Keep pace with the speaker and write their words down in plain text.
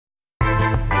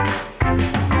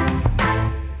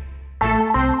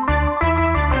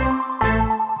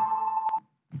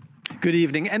Good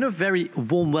evening and a very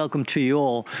warm welcome to you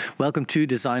all. Welcome to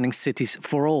Designing Cities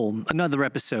for All, another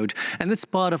episode. And it's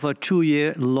part of our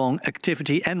 2-year-long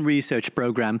activity and research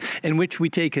program in which we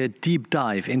take a deep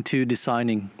dive into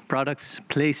designing products,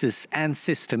 places and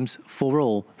systems for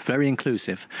all, very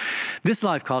inclusive. This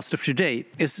livecast of today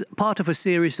is part of a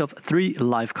series of 3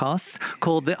 livecasts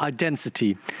called the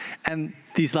IdenCity. And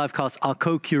these livecasts are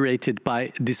co-curated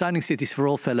by Designing Cities for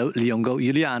All fellow Lyongo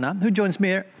Juliana, who joins me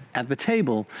here at the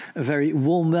table. A very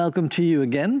warm welcome to you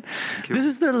again. This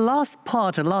is the last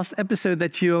part and last episode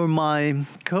that you're my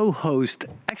co-host.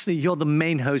 Actually, you're the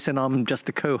main host and I'm just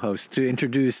the co-host to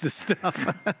introduce the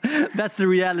stuff. That's the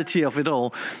reality of it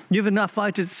all. You've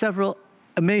invited several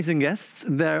amazing guests.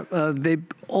 They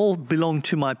all belong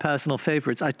to my personal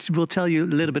favorites. I will tell you a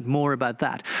little bit more about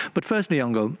that. But first,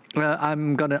 Lyongo,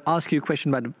 I'm going to ask you a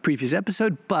question about the previous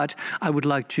episode, but I would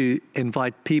like to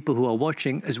invite people who are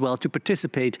watching as well to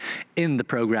participate in the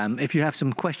program. If you have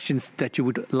some questions that you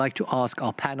would like to ask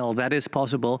our panel, that is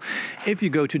possible. If you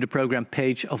go to the program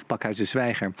page of Pakhuis de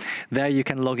Zwijger, there you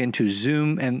can log into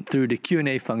Zoom, and through the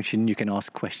Q&A function, you can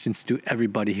ask questions to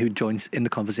everybody who joins in the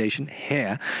conversation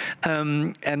here.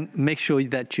 And make sure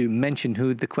that you mention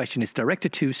who the question is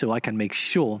directed to, so I can make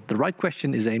sure the right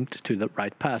question is aimed to the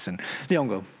right person.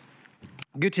 Lyongo,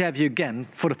 good to have you again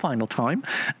for the final time.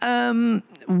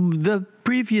 The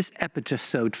previous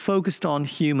episode focused on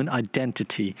human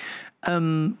identity.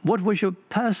 What was your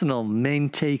personal main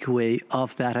takeaway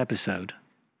of that episode?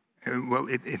 Well,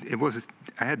 it was.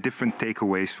 I had different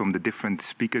takeaways from the different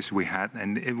speakers we had,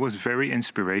 and it was very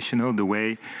inspirational the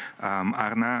way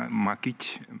Arna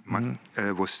Makic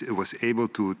was able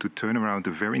to turn around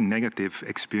a very negative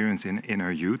experience in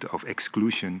her youth of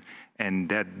exclusion, and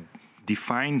that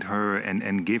defined her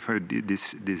and gave her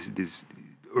this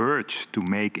urge to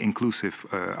make inclusive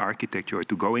architecture, or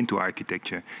to go into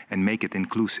architecture and make it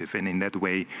inclusive, and in that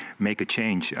way make a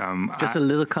change. Just a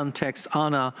little context,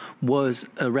 Anna was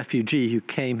a refugee who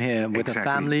came here with a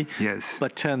family, yes,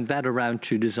 but turned that around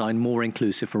to design more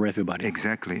inclusive for everybody.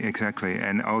 Exactly.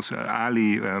 And also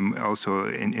Ali also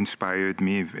inspired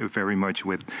me very much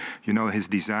with, his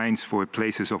designs for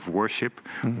places of worship,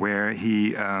 where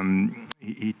he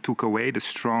took away the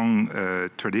strong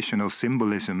traditional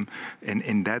symbolism, and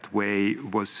in that way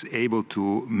was able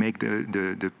to make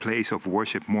the place of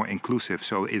worship more inclusive.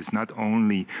 So it's not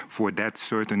only for that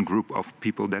certain group of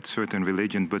people, that certain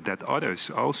religion, but that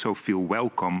others also feel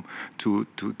welcome to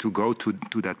go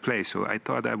to that place. So I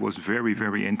thought that was very,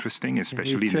 very interesting,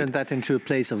 especially... You turned that into a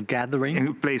place of gathering?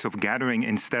 A place of gathering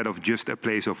instead of just a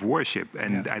place of worship.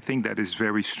 And I think that is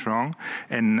very strong.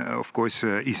 And of course,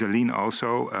 Isaline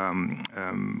also...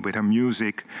 with her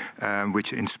music,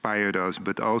 which inspired us,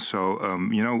 but also,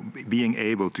 being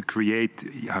able to create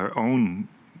her own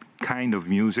kind of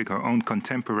music, her own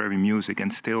contemporary music,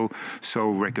 and still so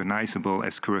recognizable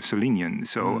as Curacilian.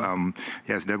 So,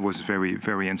 yes, that was very,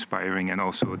 very inspiring, and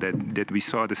also that we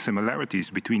saw the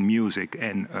similarities between music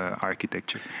and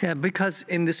architecture. Yeah, because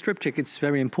in this triptych, it's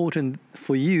very important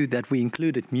for you that we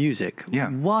included music. Yeah.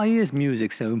 Why is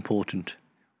music so important?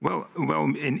 Well,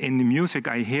 in the music,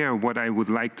 I hear what I would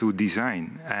like to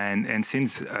design, and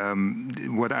since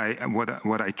what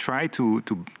I try to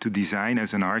design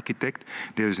as an architect,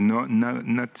 there's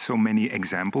not so many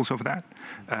examples of that.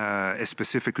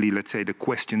 Specifically, let's say the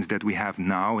questions that we have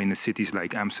now in the cities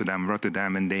like Amsterdam,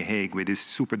 Rotterdam, and The Hague, with these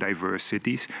super diverse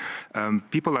cities.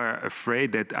 People are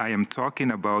afraid that I am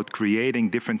talking about creating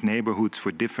different neighborhoods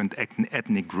for different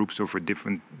ethnic groups or for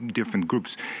different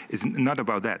groups. It's not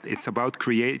about that. It's about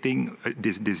creating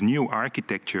this new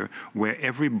architecture where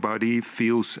everybody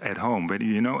feels at home. But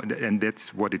and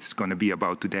that's what it's going to be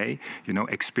about today.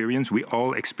 Experience. We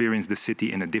all experience the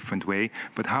city in a different way.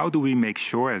 But how do we make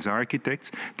sure, as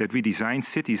architects, that we design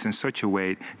cities in such a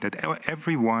way that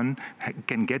everyone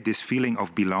can get this feeling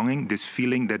of belonging, this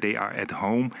feeling that they are at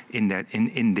home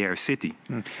in their city?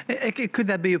 Could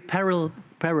that be a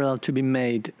parallel to be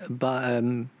made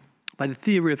by the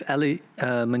theory of Ali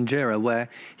Manjera, where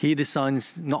he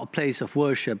designs not a place of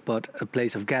worship, but a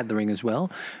place of gathering as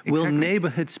well? Exactly. Will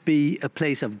neighborhoods be a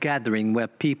place of gathering where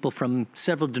people from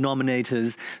several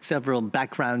denominators, several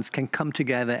backgrounds can come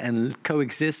together and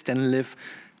coexist and live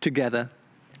together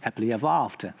happily ever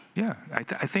after? Yeah, I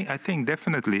think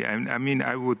definitely. I mean,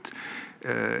 I would,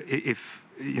 if,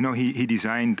 he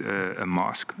designed a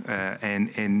mosque,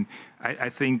 and I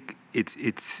think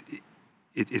it's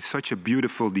such a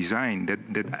beautiful design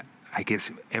that I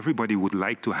guess everybody would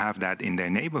like to have that in their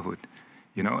neighborhood,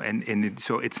 and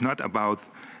so it's not about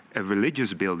a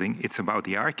religious building, it's about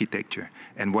the architecture.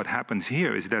 And what happens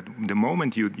here is that the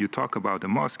moment you talk about a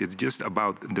mosque, it's just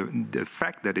about the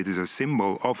fact that it is a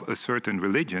symbol of a certain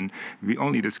religion. We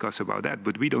only discuss about that,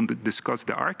 but we don't discuss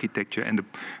the architecture. And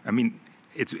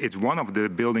it's one of the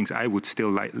buildings I would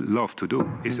still love to do,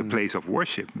 is a place of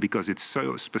worship, because it's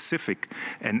so specific.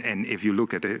 And if you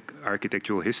look at the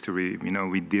architectural history,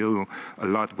 we deal a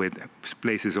lot with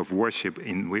places of worship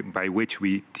by which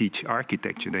we teach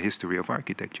architecture, the history of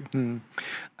architecture.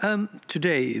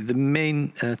 Today, the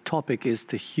main topic is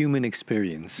the human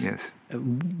experience. Yes.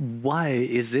 Why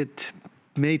is it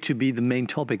made to be the main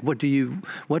topic? What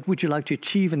would you like to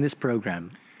achieve in this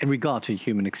program in regard to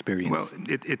human experience? Well,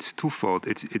 it's twofold.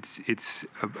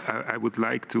 I would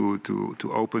like to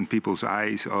open people's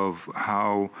eyes of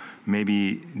how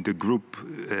maybe the group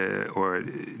or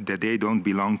that they don't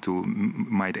belong to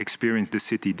might experience the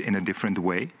city in a different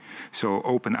way. So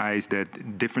open eyes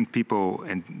that different people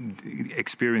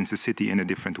experience the city in a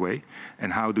different way.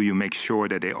 And how do you make sure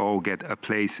that they all get a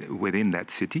place within that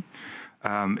city?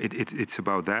 It's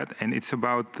about that. And it's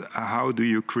about how do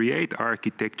you create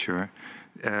architecture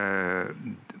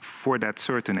for that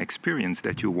certain experience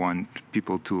that you want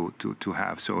people to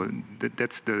have. So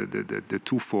that's the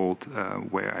twofold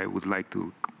where I would like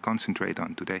to concentrate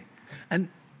on today. And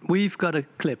we've got a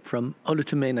clip from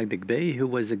Olutumena Digbe, who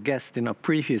was a guest in our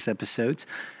previous episodes,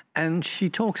 and she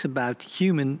talks about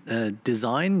human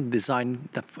design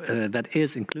that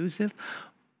is inclusive,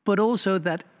 but also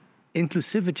that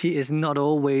inclusivity is not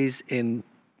always in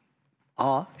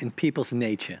people's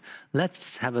nature.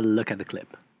 Let's have a look at the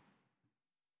clip.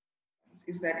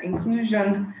 Is that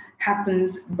inclusion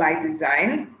happens by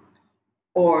design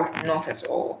or not at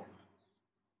all?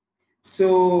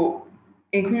 So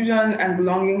inclusion and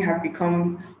belonging have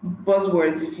become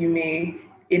buzzwords, if you may.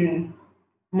 In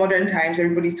modern times,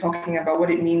 everybody's talking about what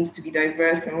it means to be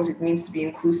diverse and what it means to be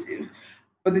inclusive.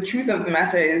 But the truth of the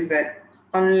matter is that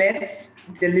unless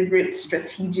deliberate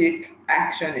strategic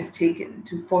action is taken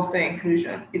to foster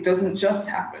inclusion, it doesn't just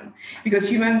happen, because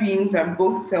human beings are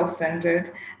both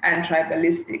self-centered and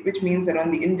tribalistic, which means that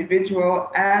on the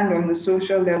individual and on the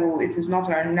social level, it is not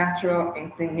our natural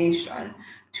inclination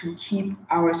to keep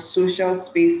our social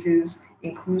spaces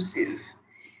inclusive.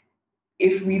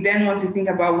 If we then want to think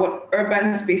about what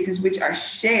urban spaces which are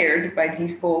shared by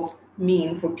default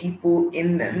mean for people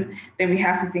in them, then we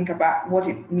have to think about what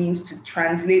it means to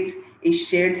translate a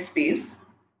shared space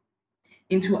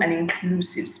into an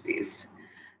inclusive space.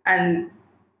 And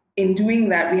in doing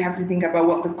that, we have to think about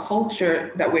what the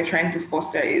culture that we're trying to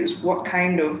foster is. What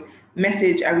kind of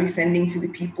message are we sending to the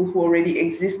people who already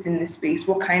exist in this space?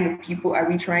 What kind of people are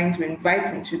we trying to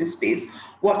invite into the space?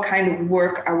 What kind of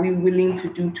work are we willing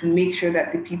to do to make sure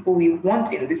that the people we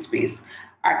want in this space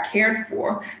are cared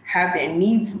for, have their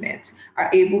needs met, are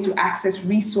able to access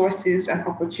resources and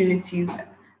opportunities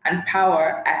and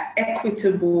power at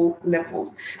equitable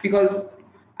levels? Because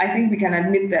I think we can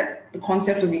admit that the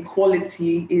concept of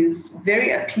equality is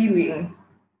very appealing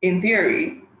in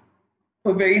theory,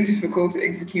 but very difficult to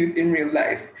execute in real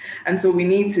life. And so we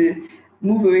need to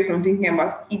move away from thinking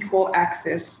about equal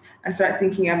access and start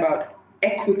thinking about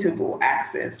equitable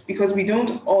access, because we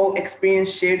don't all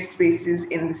experience shared spaces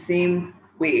in the same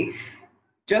way.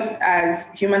 Just as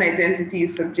human identity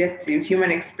is subjective,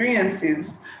 human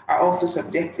experiences are also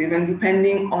subjective, and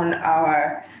depending on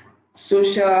our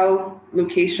social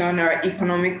location or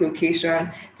economic location,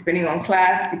 depending on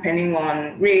class, depending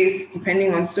on race,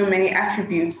 depending on so many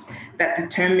attributes that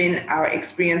determine our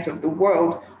experience of the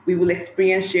world, we will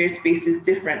experience shared spaces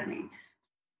differently.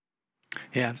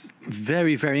 Yes,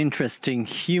 very, very interesting.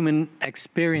 Human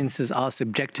experiences are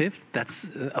subjective.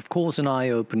 That's, of course, an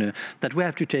eye-opener that we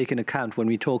have to take into account when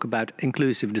we talk about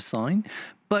inclusive design.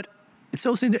 But it's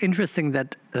also interesting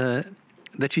that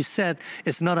that you said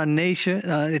it's not our nature,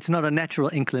 it's not a natural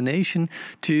inclination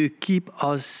to keep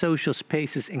our social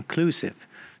spaces inclusive.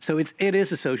 So it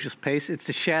is a social space, it's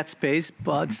a shared space,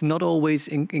 but it's not always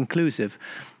inclusive.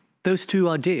 Those two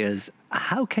ideas,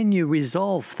 how can you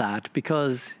resolve that?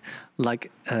 Because, like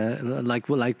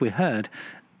we heard,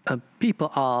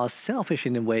 people are selfish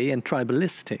in a way and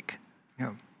tribalistic.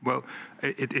 Yeah. Well,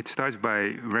 it starts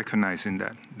by recognizing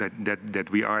that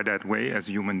we are that way as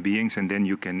human beings, and then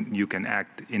you can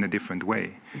act in a different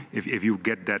way. If you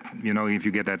get that, if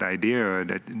you get that idea,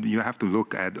 that you have to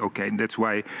look at, okay, that's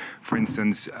why, for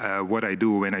instance, what I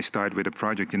do when I start with a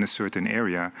project in a certain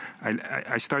area,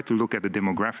 I start to look at the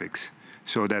demographics,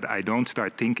 so that I don't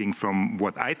start thinking from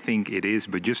what I think it is,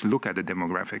 but just look at the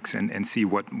demographics and see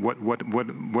what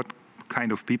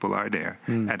kind of people are there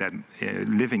at that,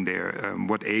 living there,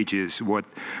 what ages, what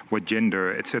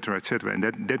gender, etc., etc. And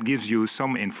that gives you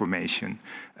some information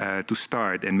to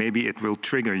start, and maybe it will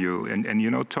trigger you. And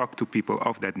you know, talk to people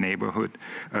of that neighborhood,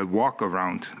 walk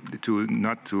around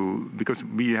because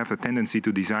we have a tendency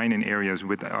to design in areas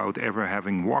without ever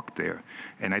having walked there.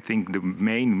 And I think the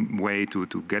main way to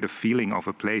get a feeling of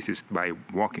a place is by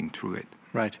walking through it.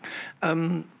 Right.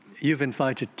 You've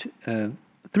invited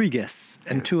 3 guests,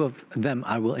 and 2 of them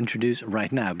I will introduce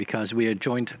right now, because we are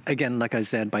joined, again, like I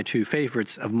said, by 2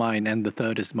 favorites of mine, and the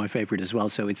third is my favorite as well,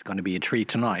 so it's going to be a treat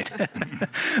tonight.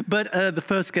 But the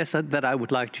first guest that I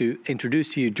would like to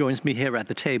introduce to you joins me here at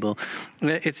the table.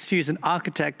 She's an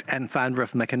architect and founder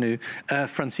of Meccano,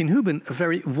 Francine Houben. A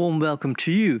very warm welcome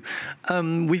to you.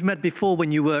 We've met before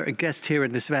when you were a guest here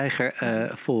in the Zwijger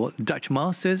for Dutch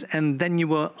Masters, and then you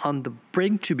were on the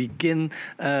brink to begin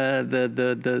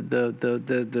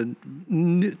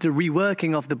the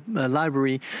reworking of the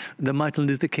library, the Martin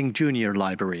Luther King Jr.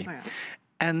 Library. Oh, yeah.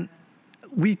 And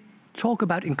we talk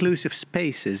about inclusive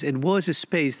spaces. It was a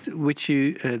space which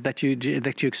that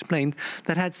you explained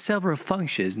that had several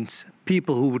functions.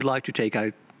 People who would like to take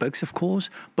out books, of course,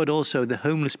 but also the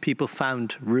homeless people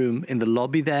found room in the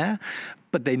lobby there.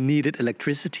 But they needed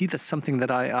electricity. That's something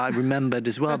that I remembered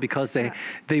as well, because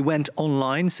they went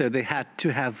online, so they had to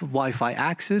have Wi-Fi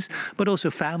access, but also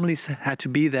families had to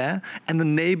be there, and the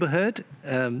neighborhood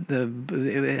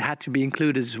it had to be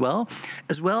included as well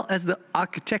as the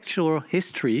architectural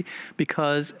history,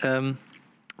 because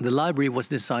the library was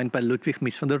designed by Ludwig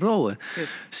Mies van der Rohe. Yes.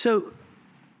 So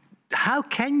how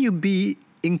can you be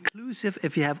inclusive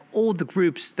if you have all the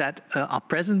groups that are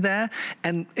present there,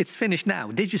 and it's finished now?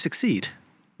 Did you succeed?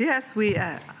 Yes, we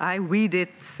did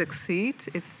succeed.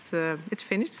 It's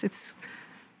finished. It's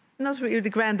not really the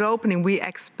grand opening we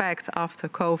expect after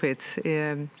COVID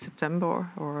in September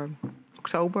or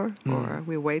October, or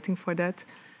we're waiting for that.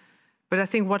 But I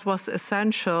think what was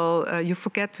essential, you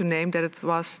forget to name that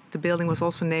the building was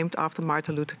also named after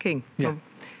Martin Luther King. Yeah.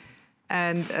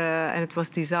 And it was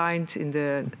designed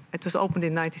it was opened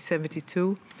in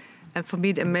 1972. And for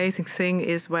me, the amazing thing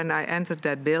is when I entered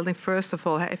that building, first of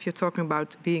all, if you're talking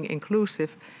about being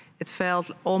inclusive, it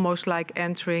felt almost like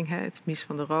entering, it's Mies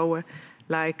van der Rohe,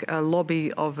 like a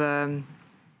lobby of a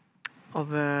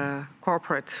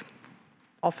corporate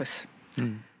office.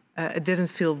 It didn't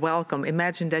feel welcome.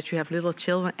 Imagine that you have little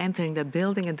children entering that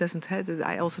building. It doesn't have it.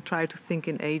 I also try to think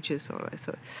in ages.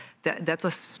 So that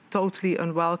was totally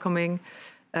unwelcoming.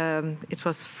 It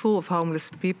was full of homeless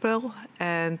people,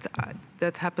 and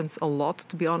that happens a lot,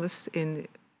 to be honest, in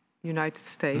United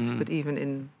States, but even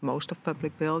in most of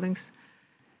public buildings.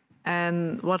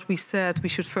 And what we said, we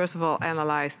should first of all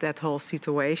analyze that whole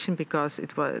situation, because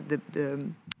it was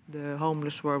the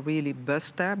homeless were really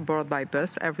bused there, brought by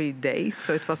bus every day.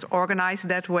 So it was organized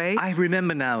that way. I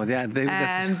remember now. Yeah,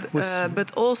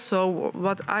 but also,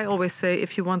 what I always say,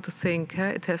 if you want to think,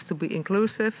 it has to be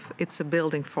inclusive. It's a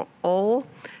building for all.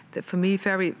 For me,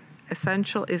 very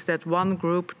essential is that one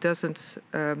group doesn't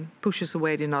pushes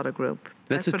away the another group.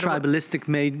 That's a tribalistic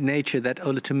nature that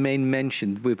Ole Termijn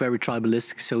mentioned. We're very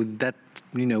tribalistic, so that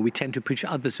we tend to push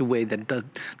others away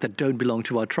that don't belong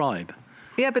to our tribe.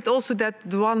 Yeah, but also that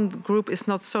the one group is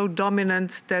not so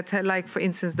dominant that, like, for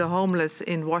instance, the homeless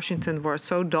in Washington were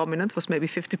so dominant, was maybe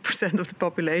 50% of the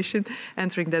population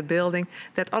entering that building,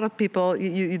 that other people,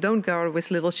 you don't go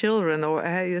with little children, or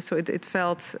so it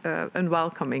felt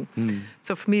unwelcoming.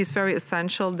 So for me, it's very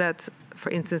essential that,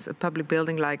 for instance, a public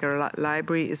building like a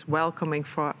library is welcoming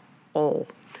for all.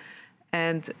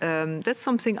 And that's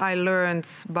something I learned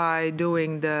by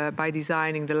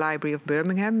designing the Library of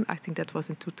Birmingham. I think that was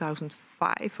in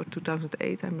 2005 or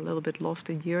 2008. I'm a little bit lost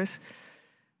in years.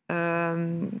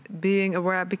 Being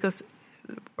aware, because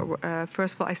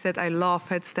first of all, I said I love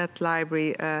that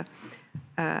library.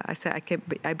 I said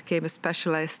I became a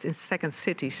specialist in second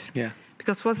cities. Yeah.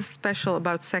 Because what is special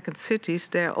about second cities,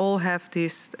 they all have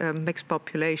this mixed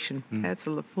population. It's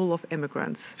full of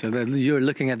immigrants. So you're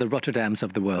looking at the Rotterdams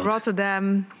of the world.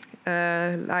 Rotterdam,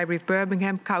 Library of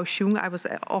Birmingham, Kaohsiung. I was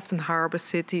often harbor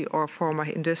city or former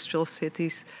industrial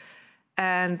cities.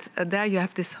 And there you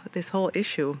have this whole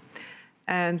issue.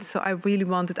 And so I really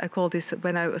wanted, I call this,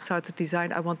 when I started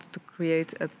design, I wanted to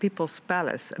create a people's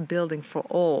palace, a building for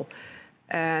all.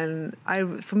 And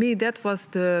for me, that was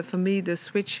the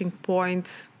switching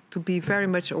point, to be very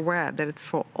much aware that it's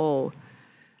for all.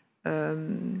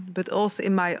 But also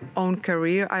in my own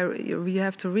career, you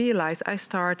have to realize I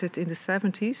started in the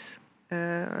 70s,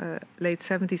 late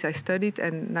 70s I studied,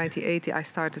 and 1980 I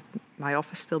started my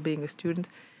office, still being a student,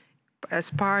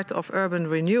 as part of urban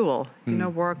renewal,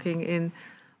 working in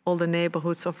all the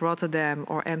neighborhoods of Rotterdam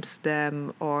or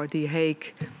Amsterdam or The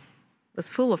Hague was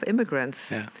full of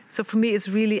immigrants. Yeah. So for me, it's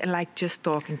really like just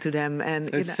talking to them,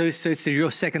 and so it's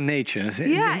your second nature.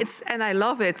 Yeah, and I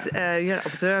love it.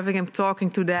 Observing them, talking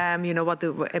to them.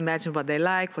 Imagine what they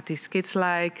like, what these kids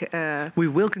like. We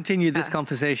will continue this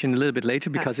conversation a little bit later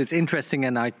because it's interesting,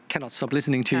 and I cannot stop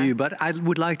listening to you. But I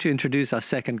would like to introduce our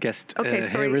second guest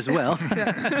here as well.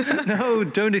 No,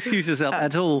 don't excuse yourself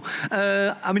at all.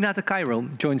 Aminata Cairo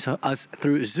joins us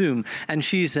through Zoom, and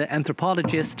she's an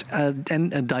anthropologist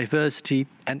and a diversity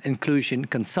and inclusion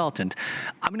consultant.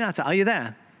 Aminata, are you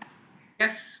there?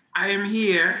 Yes, I am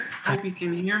here. Hope you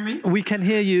can hear me. We can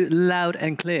hear you loud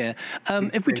and clear.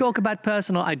 If we talk about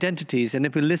personal identities, and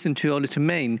if we listen to Ole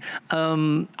Termijn,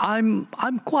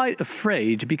 I'm quite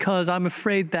afraid, because I'm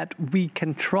afraid that we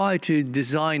can try to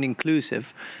design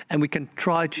inclusive, and we can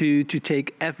try to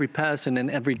take every person and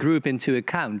every group into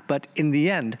account. But in the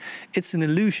end, it's an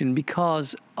illusion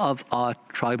because of our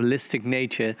tribalistic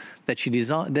nature that she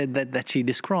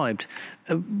described.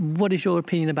 What is your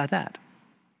opinion about that?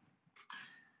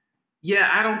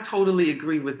 Yeah, I don't totally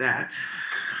agree with that.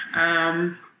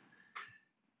 And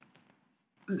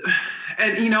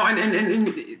I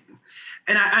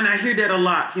hear that a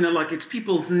lot, like it's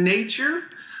people's nature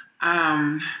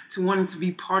to wanting to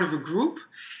be part of a group.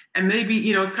 And maybe,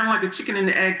 it's kind of like a chicken and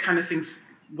the egg kind of thing,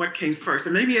 what came first.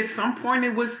 And maybe at some point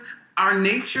it was our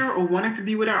nature or wanting to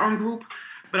be with our own group.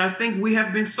 But I think we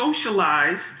have been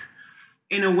socialized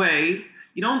in a way.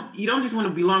 You don't just want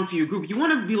to belong to your group. You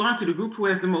want to belong to the group who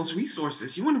has the most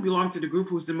resources. You want to belong to the group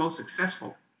who's the most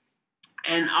successful.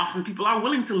 And often people are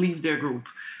willing to leave their group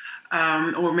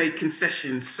or make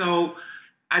concessions. So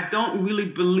I don't really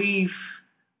believe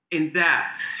in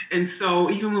that. And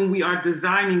so even when we are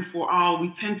designing for all, we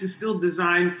tend to still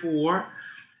design for,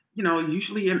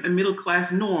 usually a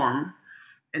middle-class norm.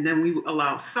 And then we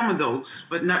allow some of those,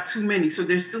 but not too many. So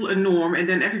there's still a norm. And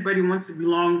then everybody wants to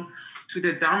belong to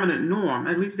the dominant norm.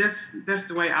 At least that's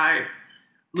the way I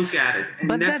look at it. And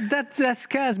but that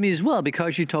scares me as well,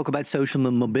 because you talk about social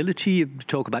mobility, you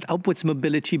talk about upwards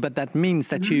mobility, but that means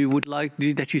that you would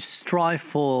that you strive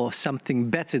for something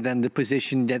better than the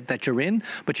position that you're in,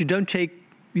 but you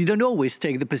don't always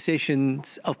take the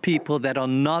positions of people that are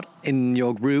not in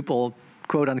your group or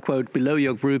quote unquote below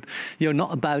your group. You're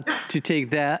not about to take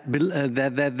their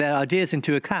ideas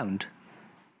into account.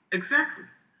 Exactly.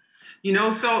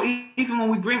 So even when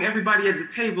we bring everybody at the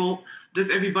table, does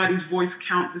everybody's voice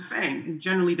count the same? And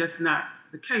generally that's not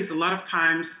the case. A lot of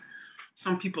times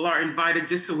some people are invited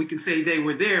just so we can say they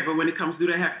were there, but when it comes, do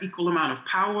they have equal amount of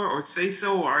power or say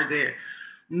so, or are their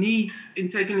needs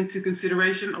taken into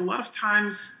consideration? A lot of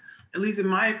times, at least in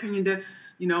my opinion,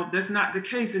 that's not the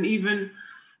case. And even,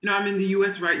 I'm in the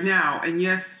US right now, and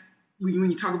yes,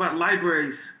 when you talk about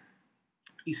libraries,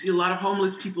 you see a lot of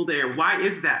homeless people there. Why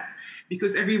is that?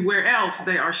 Because everywhere else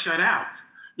they are shut out.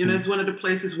 It's one of the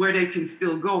places where they can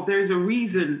still go. There's a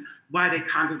reason why they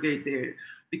congregate there,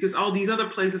 because all these other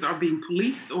places are being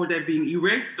policed, or they're being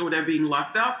erased, or they're being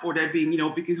locked up, or they're being,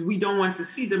 because we don't want to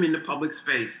see them in the public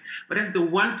space. But that's the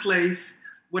one place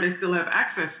where they still have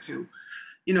access to,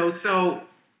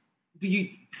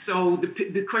 so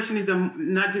the question is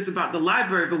not just about the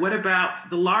library, but what about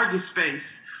the larger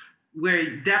space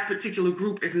where that particular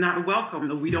group is not welcome,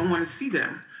 that we don't want to see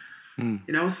them?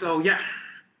 So yeah.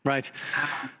 Right.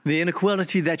 The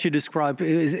inequality that you describe,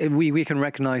 we can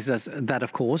recognize that,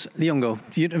 of course. Lyongo,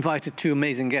 you invited two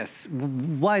amazing guests.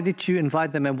 Why did you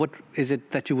invite them, and what is it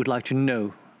that you would like to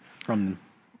know from them?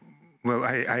 Well,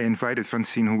 I invited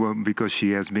Francine Houben because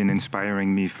she has been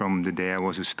inspiring me from the day I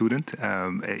was a student.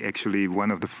 Actually,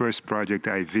 one of the first projects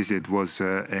I visited was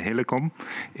a Helicom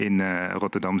in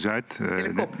Rotterdam-Zuid.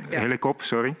 Helicop,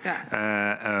 sorry.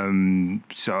 Yeah.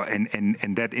 So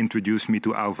that introduced me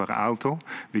to Alvar Aalto,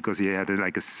 because he had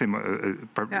like a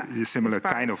similar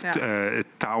kind of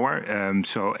tower. And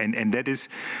that is,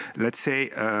 let's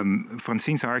say,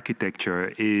 Francine's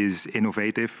architecture is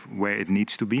innovative where it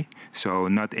needs to be. So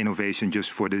not innovation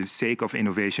just for the sake of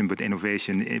innovation, but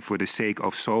innovation for the sake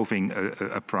of solving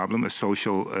a problem, a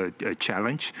social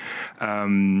challenge.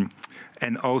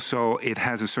 And also, it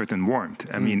has a certain warmth.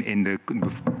 I mean,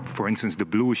 for instance, the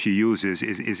blue she uses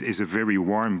is a very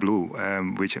warm blue,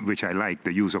 which I like.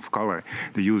 The use of color,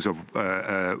 the use of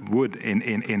wood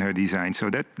in her design. So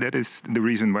that is the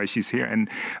reason why she's here. And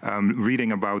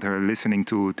reading about her, listening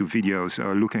to videos,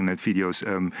 looking at videos,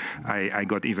 I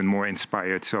got even more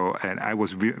inspired. So, and I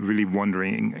was really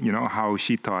wondering, how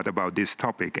she thought about this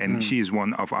topic. And she is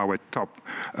one of our top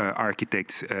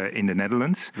architects in the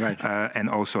Netherlands, right. And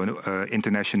also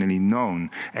internationally known,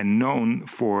 and known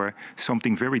for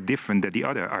something very different that the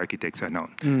other architects are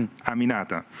known.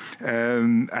 Aminata.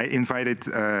 I invited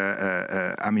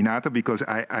Aminata because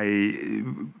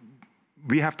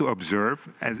we have to observe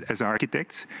as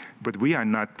architects, but we are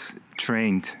not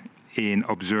trained in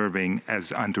observing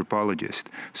as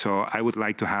anthropologists. So I would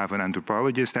like to have an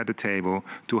anthropologist at the table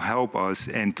to help us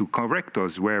and to correct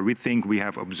us where we think we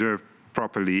have observed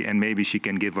properly, and maybe she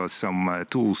can give us some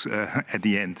tools at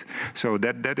the end. So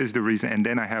that is the reason. And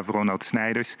then I have Ronald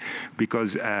Snijders,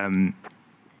 because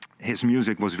his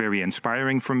music was very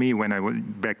inspiring for me when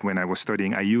I was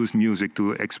studying. I used music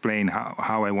to explain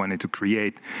how I wanted to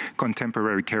create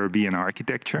contemporary Caribbean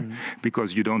architecture,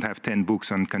 because you don't have 10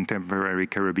 books on contemporary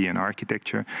Caribbean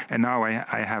architecture. And now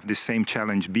I have the same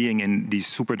challenge being in these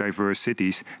super diverse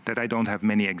cities that I don't have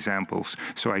many examples,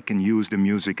 so I can use the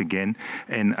music again.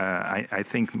 And I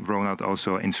think Ronald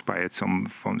also inspired some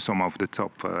of the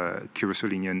top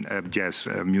Curaçaoean jazz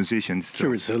musicians. So.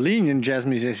 Curaçaoean jazz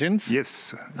musicians?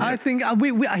 Yes. I think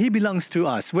he belongs to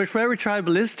us. We're very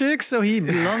tribalistic, so he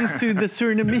belongs to the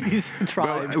Surinamese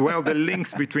tribe. Well, the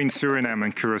links between Suriname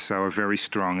and Curaçao are very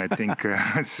strong, I think. I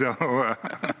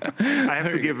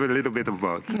have to give a little bit of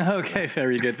both. Okay,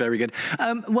 very good, very good.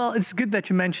 Well, it's good that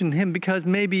you mentioned him, because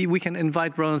maybe we can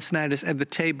invite Ronald Snijders at the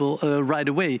table right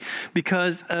away,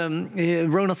 because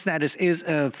Ronald Snijders is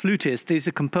a flutist, he's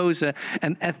a composer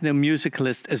and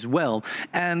ethnomusicalist as well.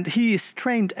 And he is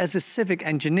trained as a civic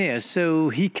engineer, so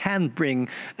he can bring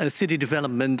city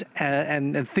development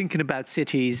and thinking about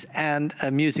cities and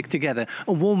music together.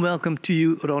 A warm welcome to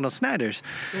you, Ronald Snijders.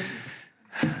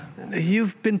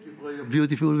 You've been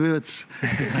beautiful words.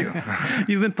 Thank you.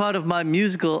 You've been part of my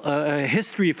musical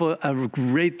history for a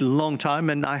great long time,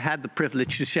 and I had the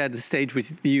privilege to share the stage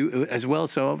with you as well.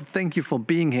 So thank you for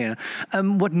being here.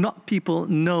 What not people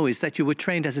know is that you were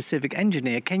trained as a civic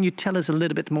engineer. Can you tell us a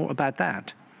little bit more about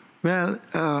that? Well,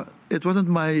 it wasn't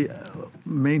my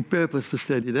main purpose to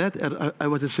study that. I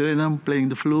was in Suriname playing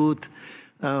the flute,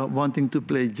 wanting to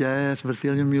play jazz,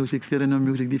 Brazilian music, Suriname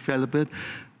music, develop it.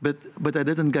 But I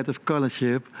didn't get a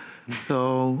scholarship,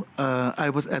 so I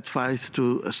was advised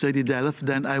to study Delft,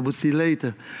 then I would see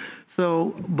later.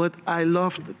 So, but I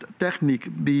loved technique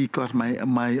because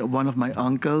one of my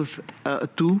uncles,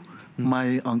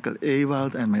 my uncle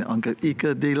Ewald and my uncle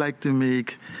Ike, they like to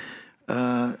make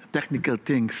technical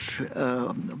things,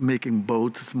 making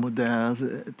boats, models,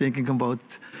 thinking about...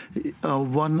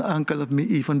 one uncle of me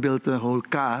even built a whole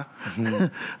car,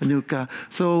 a new car.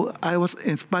 So I was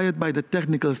inspired by the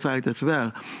technical side as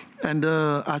well. And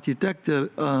architecture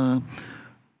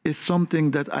is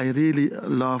something that I really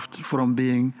loved from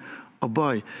being a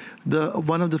boy.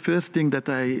 One of the first things that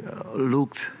I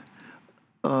looked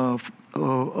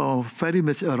very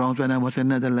much around when I was in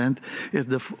Netherlands is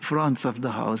the fronts of the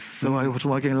house. So I was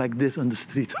walking like this on the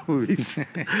street always,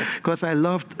 because I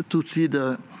loved to see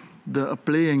the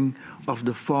playing of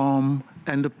the form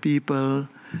and the people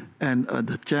and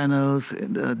the channels.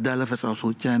 Delft is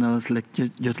also channels,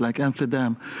 just like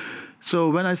Amsterdam.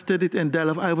 So when I studied in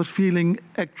Delft, I was feeling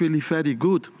actually very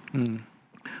good.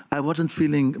 I wasn't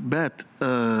feeling bad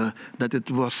that it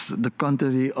was the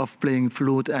contrary of playing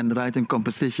flute and writing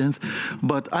compositions.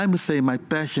 But I must say my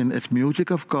passion is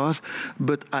music, of course.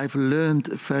 But I've learned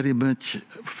very much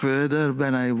further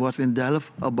when I was in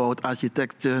Delft about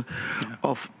architecture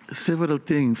of several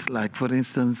things. Like, for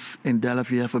instance, in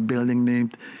Delft we have a building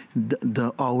named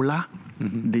the Aula.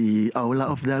 The Aula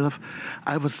of Delft.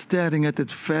 I was staring at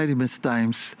it very much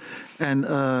times. And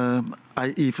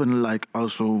I even like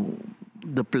also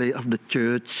the play of the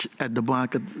church at the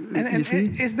market. And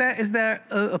is there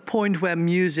a point where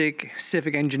music,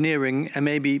 civic engineering, and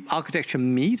maybe architecture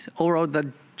meet, or are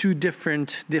there two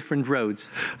different roads?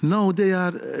 No, they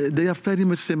are very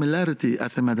much similarity,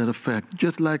 as a matter of fact.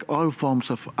 Just like all forms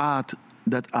of art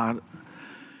that are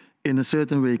in a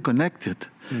certain way connected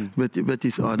with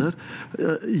each other.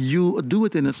 You do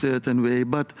it in a certain way,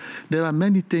 but there are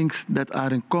many things that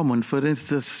are in common. For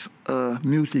instance,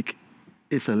 music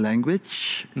is a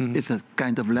language, it's a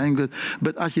kind of language,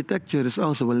 but architecture is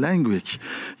also a language.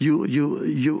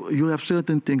 You have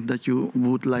certain things that you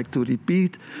would like to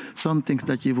repeat, some things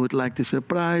that you would like to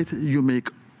surprise. You make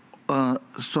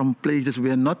some places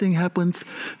where nothing happens.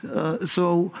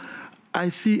 So I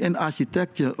see in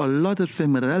architecture a lot of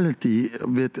similarity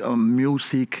with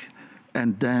music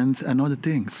and dance and other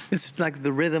things. It's like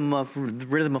the rhythm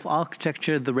of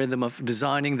architecture, the rhythm of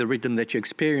designing, the rhythm that you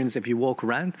experience if you walk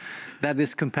around. That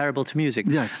is comparable to music.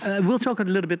 Yes. We'll talk a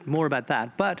little bit more about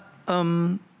that. But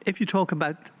if you talk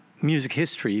about music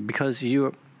history, because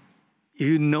you're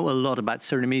you know a lot about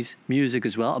Surinamese music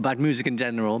as well, about music in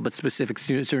general, but specific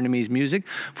Surinamese music.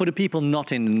 For the people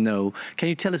not in the know, can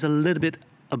you tell us a little bit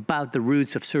about the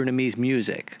roots of Surinamese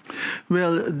music?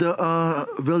 Well,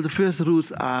 the first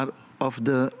roots are of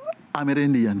the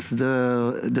Amerindians,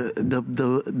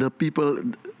 the people.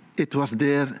 It was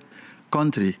their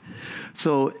country,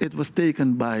 so it was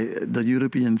taken by the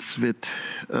Europeans with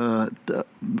the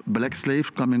black slaves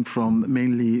coming from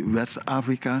mainly West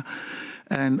Africa,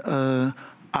 and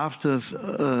after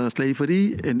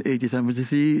slavery in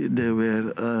 1873, there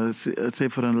were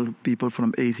several people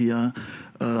from Asia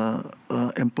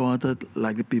imported,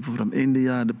 like the people from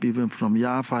India, the people from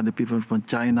Java, the people from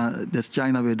China. That's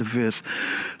China were the first.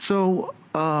 So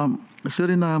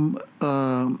Suriname.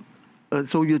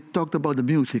 So you talked about the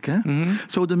music, eh? Mm-hmm.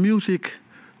 So the music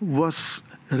was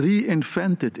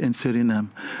reinvented in Suriname.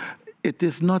 It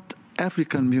is not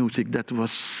African music that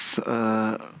was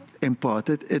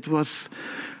imported. It was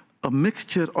a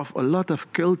mixture of a lot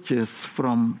of cultures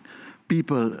from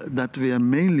people that were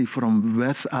mainly from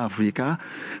West Africa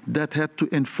that had to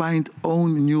find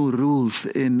own new rules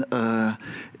in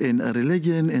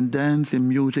religion, in dance, in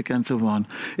music, and so on.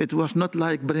 It was not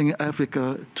like bringing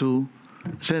Africa to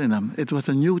Suriname. It was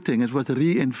a new thing. It was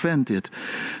reinvented.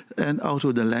 And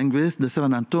also the language, the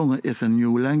Sranantonga is a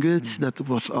new language that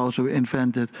was also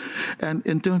invented. And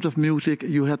in terms of music,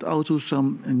 you had also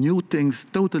some new things,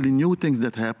 totally new things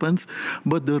that happened.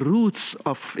 But the roots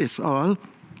of it all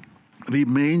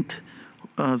remained,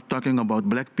 talking about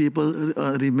black people,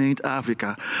 remained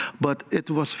Africa. But it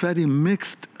was very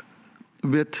mixed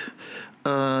with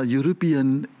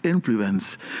European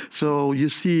influence. So you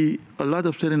see a lot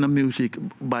of Suriname music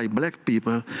by black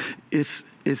people is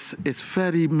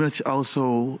very much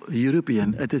also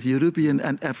European. It is European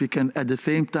and African at the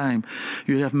same time.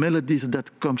 You have melodies that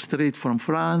come straight from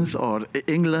France or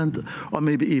England or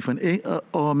maybe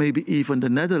even the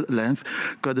Netherlands,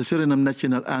 because the Suriname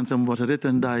national anthem was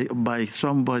written by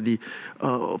somebody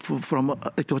from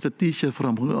it was a teacher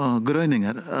from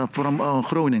Groningen.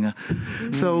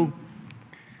 Mm-hmm. So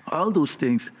all those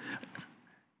things.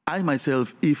 I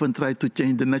myself even tried to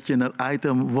change the national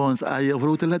item once. I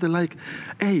wrote a letter like,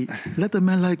 hey, let a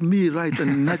man like me write a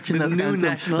national anthem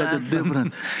that is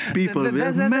different. People were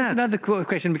mad. That's another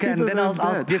question, because, and then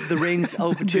I'll give the reins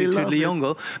over to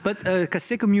Lyongo. But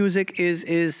Kaseko music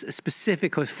is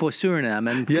specific for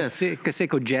Suriname, and yes.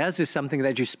 Kaseko jazz is something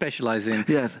that you specialize in.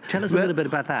 Yes. Tell us a little bit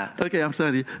about that. Okay, I'm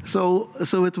sorry. So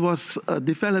it was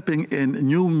developing in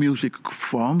new music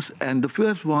forms, and the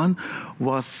first one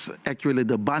was actually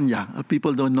the banya.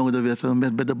 People don't know the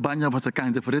word, but the banya was a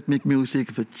kind of rhythmic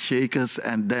music with shakers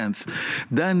and dance.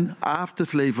 Then after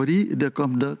slavery, there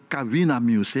comes the kawina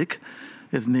music.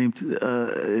 It's named.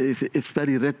 It's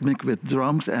very rhythmic with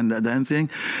drums and dancing.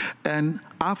 And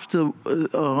after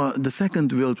the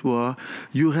Second World War,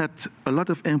 you had a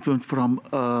lot of influence from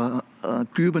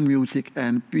Cuban music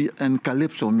and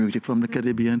calypso music from the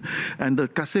Caribbean, and the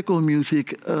Kaseko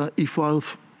music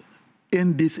evolved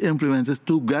in these influences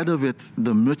together with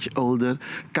the much older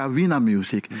kawina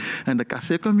music. And the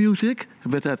Kaseko music,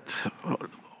 with that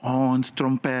horns,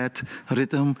 trumpet,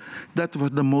 rhythm, that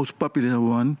was the most popular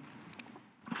one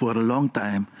for a long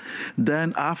time.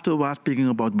 Then afterwards, speaking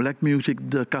about black music,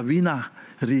 the kawina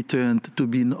returned to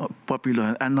be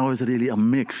popular, and now it's really a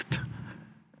mixed.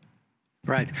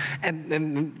 Right,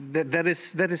 and that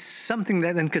is something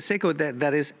that in Kaseko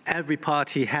that is every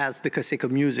party has the Kaseko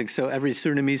music, so every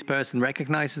Surinamese person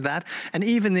recognizes that, and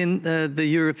even in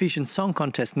the Eurovision Song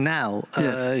Contest now,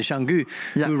 yes. Jean-Gu,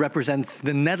 who represents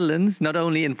the Netherlands, not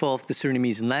only involved the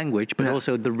Surinamese language but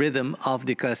also the rhythm of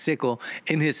the Kaseko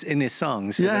in his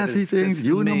songs. So yes, he sings,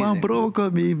 "You know man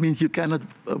broken me," means you cannot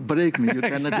break me. You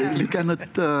cannot. You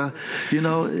cannot. You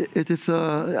know, it is.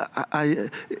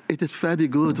 It is very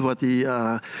good what he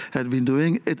had been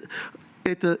doing.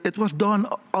 It was done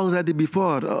already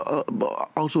before,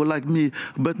 also like me.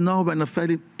 But now, when a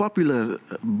very popular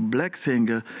black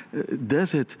singer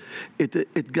does it,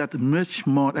 it got much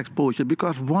more exposure.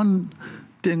 Because one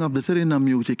thing of the Suriname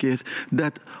music is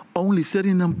that only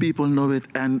Suriname people know it,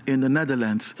 and in the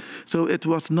Netherlands. So it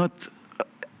was not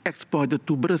exported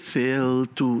to Brazil,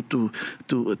 to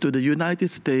the United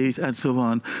States, and so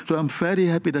on. So I'm very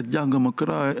happy that Django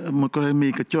McCroy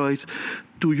make a choice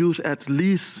to use at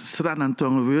least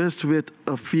Sranantonga words with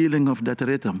a feeling of that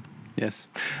rhythm. Yes.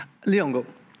 Lyongo,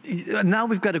 now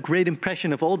we've got a great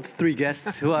impression of all the three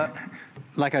guests who are,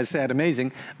 like I said,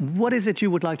 amazing. What is it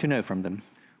you would like to know from them?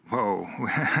 Whoa,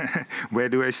 where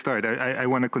do I start? I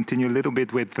want to continue a little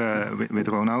bit with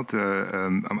Ronald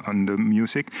on the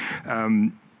music.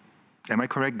 Am I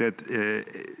correct that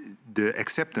the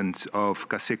acceptance of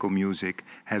Kaseko music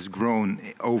has grown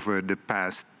over the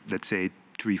past, let's say,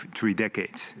 three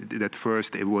decades. That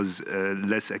first it was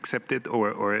less accepted,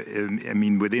 or I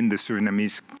mean, within the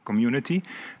Surinamese community,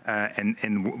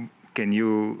 and can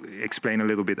you explain a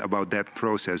little bit about that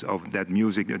process of that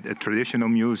music, traditional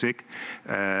music,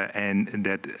 and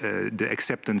that the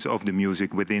acceptance of the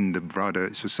music within the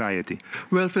broader society?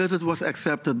 Well, first it was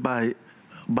accepted by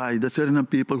the Suriname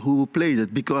people who played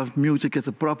it, because music is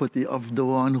a property of the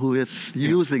one who is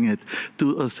using it,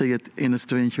 to say it in a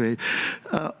strange way.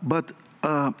 But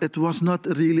it was not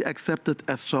really accepted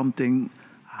as something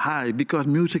high, because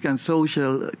music and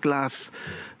social class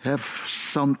have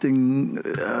something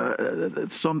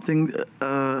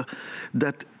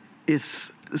that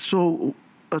is so.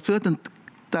 A certain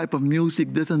type of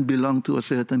music doesn't belong to a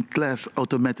certain class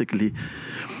automatically.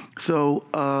 So,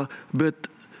 but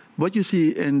what you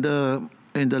see in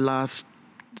the last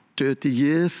 30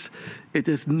 years, it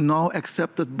is now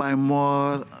accepted by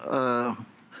more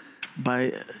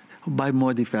by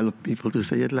more developed people, to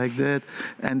say it like that,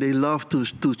 and they love to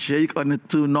shake on it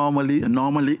too.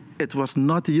 Normally it was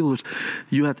not used.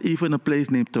 You had even a place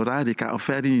named Torarica, a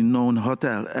very known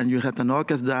hotel, and you had an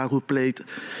orchestra who played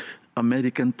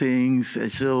American things and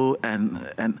so and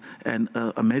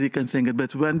American singers.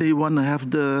 But when they want to have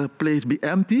the place be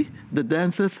empty, the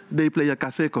dancers, they play a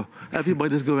Kaseko.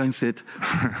 Everybody's going and sit.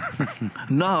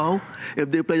 Now,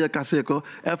 if they play a Kaseko,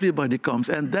 everybody comes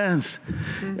and dance.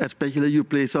 Especially you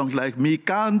play songs like Mi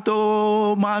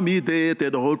Canto, Mami Dete,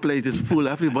 the whole place is full.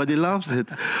 Everybody loves it.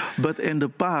 But in the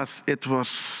past, it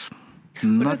was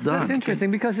not done. That's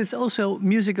interesting, because it's also,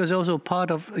 music is also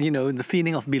part of, you know, the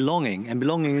feeling of belonging, and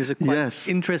belonging is a quite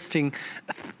interesting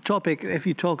topic if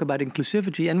you talk about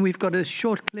inclusivity. And we've got a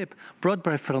short clip brought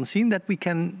by Francine that we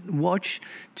can watch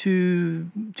to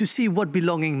see what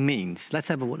belonging means. Let's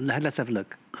have a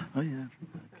look. Oh yeah.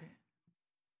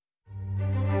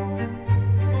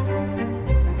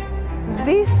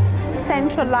 This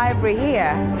central library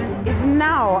here is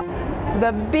now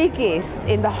the biggest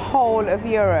in the whole of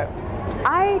Europe.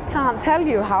 I can't tell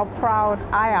you how proud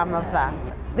I am of that.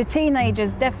 The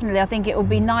teenagers, definitely, I think it would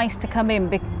be nice to come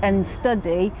in and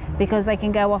study, because they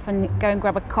can go off and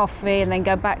grab a coffee and then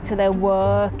go back to their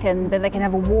work, and then they can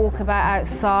have a walkabout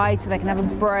outside, so they can have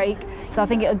a break. So I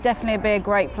think it would definitely be a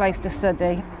great place to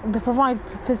study. They provide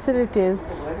facilities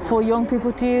for young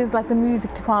people to use, like the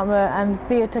music department and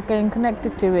theatre, getting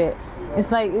connected to it.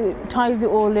 It's like it ties it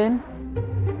all in.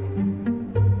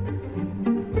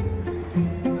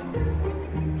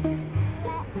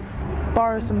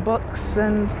 Borrow some books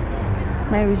and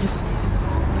maybe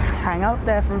just hang out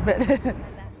there for a bit.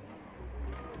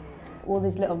 All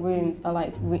these little rooms are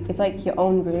like, it's like your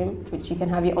own room, which you can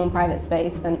have your own private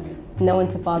space and no one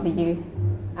to bother you.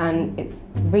 And it's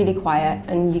really quiet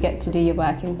and you get to do your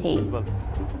work in peace.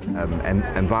 An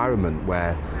environment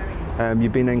where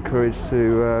you've been encouraged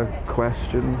to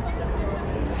question,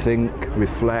 think,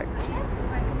 reflect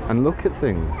and look at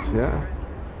things, yeah.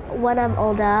 When I'm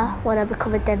older, when I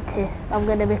become a dentist, I'm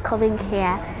going to be coming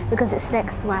here because it's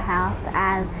next to my house,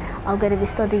 and I'm going to be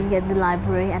studying in the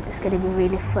library, and it's going to be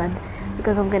really fun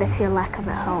because I'm going to feel like I'm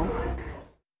at home.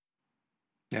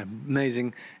 Yeah,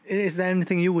 amazing. Is there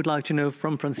anything you would like to know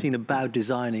from Francine about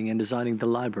designing and designing the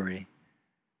library?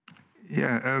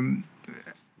 Yeah,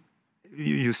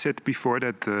 you said before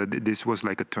that this was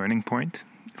like a turning point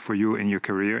for you in your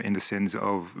career, in the sense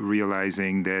of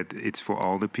realizing that it's for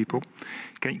all the people.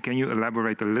 Can you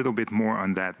elaborate a little bit more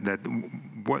on that?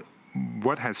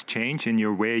 What has changed in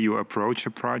your way you approach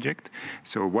a project?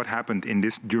 So what happened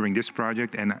during this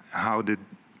project, and how did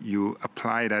you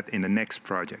apply that in the next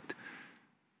project?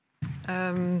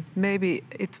 Maybe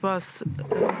it was,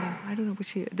 I don't know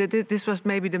which year. This was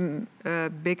maybe the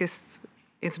biggest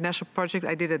international project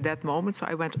I did at that moment. So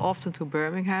I went often to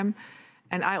Birmingham.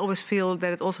 And I always feel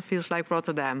that it also feels like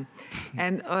Rotterdam,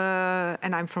 and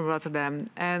I'm from Rotterdam.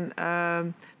 And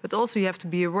but also you have to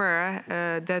be aware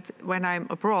that when I'm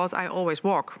abroad, I always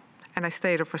walk, and I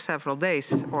stay there for several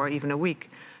days or even a week.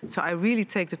 So I really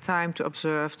take the time to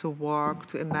observe, to walk,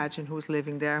 to imagine who's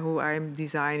living there, who I'm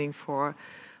designing for,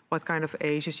 what kind of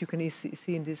ages. You can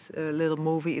see in this little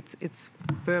movie. It's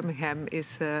Birmingham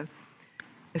is a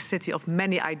city of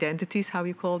many identities, how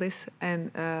you call this,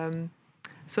 and.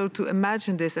 So to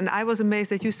imagine this, and I was amazed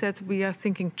that you said we are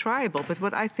thinking tribal, but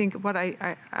what I think,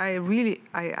 I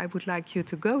would like you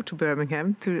to go to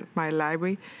Birmingham, to my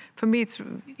library. For me, it's,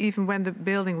 even when the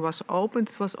building was opened,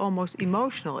 it was almost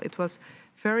emotional. It was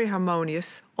very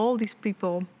harmonious. All these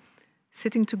people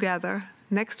sitting together,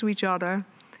 next to each other,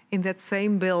 in that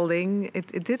same building.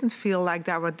 It didn't feel like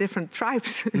there were different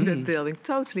tribes in that building,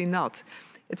 totally not.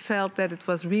 it felt that it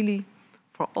was really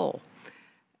for all.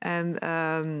 And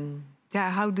yeah,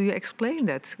 how do you explain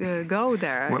that? Go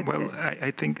there. Well,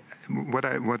 I think what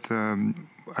I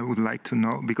would like to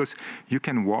know, because you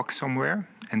can walk somewhere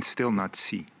and still not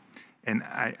see. And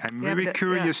I'm very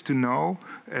curious to know,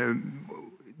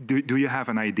 do you have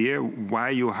an idea why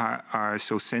you are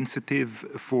so sensitive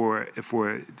for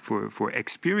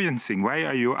experiencing? Why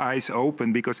are your eyes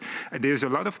open? Because there's a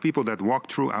lot of people that walk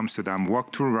through Amsterdam,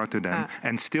 walk through Rotterdam,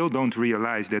 and still don't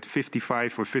realize that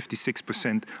 55 or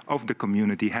 56% of the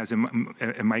community has a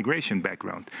migration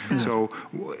background. So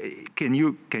can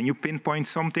you pinpoint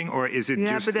something, or is it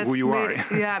just who you are?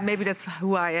 Yeah, maybe that's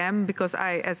who I am, because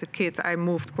as a kid, I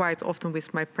moved quite often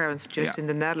with my parents just in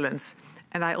the Netherlands.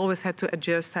 And I always had to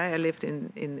adjust. I lived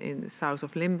in the south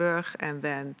of Limburg, and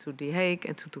then to The Hague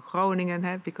and to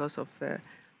Groningen because of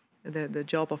the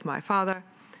job of my father.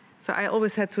 So I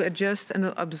always had to adjust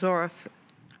and absorb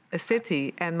a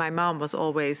city. And my mom was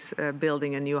always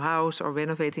building a new house or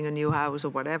renovating a new house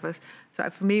or whatever. So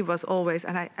for me, it was always,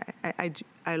 and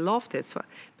I loved it. So,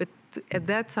 but at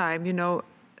that time, you know,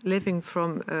 living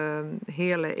from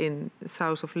Heerlen in the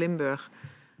south of Limburg,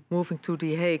 moving to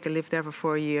The Hague, I lived there for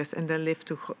 4 years, and then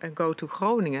go to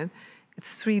Groningen.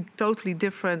 It's 3 totally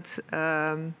different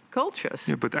cultures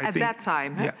at that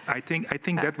time. Yeah, I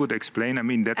think that would explain. I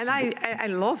mean, that's. And I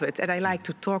love it, and I like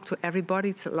to talk to everybody.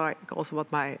 It's like also what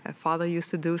my father used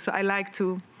to do. So I like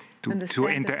to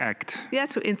interact. Yeah,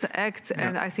 to interact,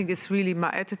 and I think it's really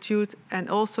my attitude. And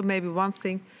also maybe one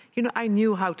thing, you know, I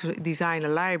knew how to design a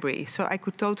library, so I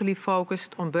could totally focus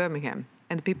on Birmingham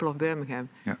and the people of Birmingham,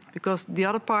 because the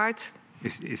other part,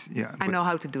 I know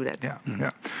how to do that.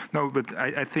 No, but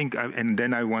I think, and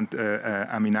then I want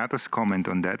Aminata's comment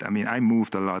on that. I mean, I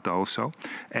moved a lot also,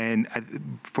 and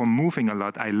from moving a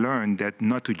lot, I learned that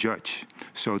not to judge,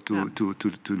 so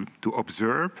to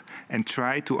observe and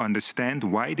try to understand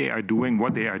why they are doing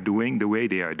what they are doing the way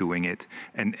they are doing it,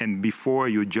 and before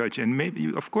you judge. And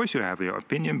maybe, of course, you have your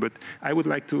opinion, but I would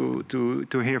like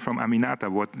to hear from Aminata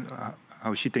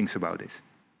how she thinks about this.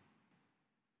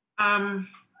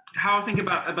 How I think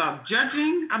about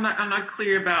judging, I'm not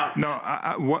clear about. No,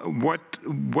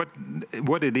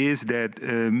 what it is that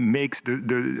makes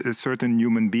a certain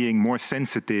human being more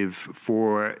sensitive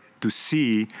to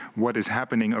see what is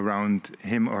happening around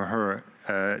him or her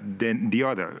than the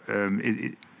other.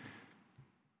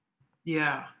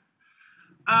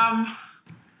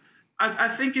 I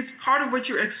think it's part of what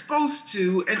you're exposed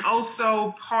to, and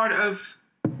also part of.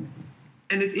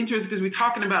 And it's interesting because we're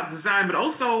talking about design, but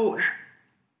also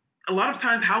a lot of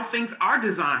times how things are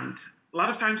designed. A lot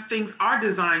of times things are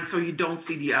designed so you don't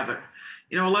see the other.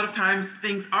 You know, a lot of times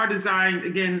things are designed,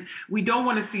 again, we don't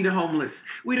want to see the homeless.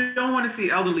 We don't want to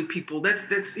see elderly people.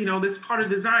 That's you know, that's part of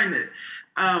design.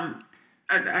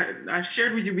 I've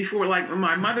shared with you before, like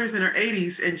my mother's in her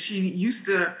 80s and she used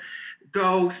to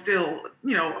go still,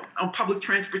 you know, on public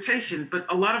transportation, but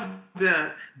a lot of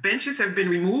the benches have been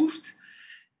removed.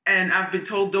 And I've been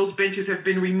told those benches have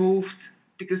been removed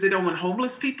because they don't want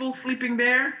homeless people sleeping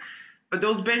there. But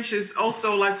those benches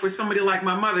also, like for somebody like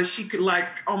my mother, she could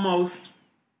like almost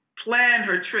plan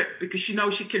her trip because she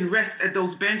knows she can rest at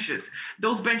those benches.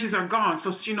 Those benches are gone,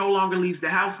 so she no longer leaves the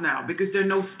house now because there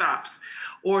are no stops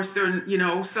or certain, you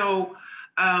know, so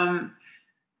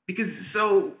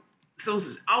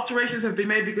alterations have been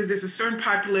made because there's a certain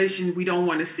population we don't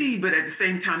want to see, but at the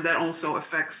same time that also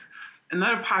affects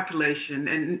another population.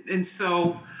 And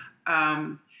so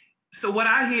what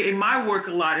I hear in my work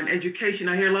a lot in education,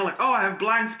 I hear a lot like, oh, I have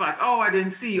blind spots. Oh, I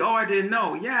didn't see. Oh, I didn't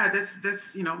know. Yeah,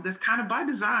 that's you know, that's kind of by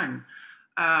design,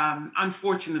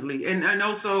 unfortunately. And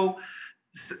also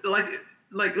like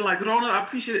Ronald, I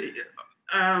appreciate it.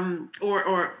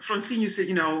 Or Francine, you said,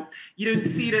 you know, you didn't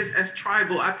see it as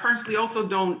tribal. I personally also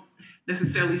don't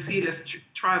necessarily see it as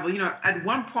tribal. You know, at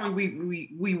one point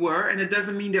we were, and it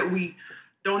doesn't mean that we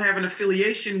don't have an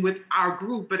affiliation with our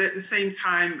group, but at the same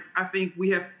time, I think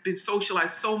we have been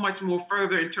socialized so much more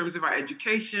further in terms of our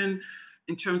education,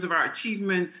 in terms of our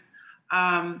achievements,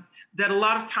 that a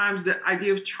lot of times the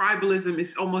idea of tribalism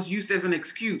is almost used as an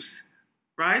excuse,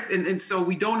 right? And so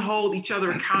we don't hold each other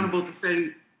accountable to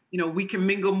say, you know, we can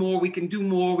mingle more, we can do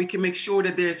more, we can make sure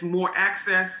that there's more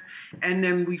access, and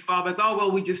then we fall back, oh,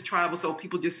 well, we just tribal, so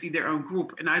people just see their own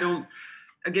group. And I don't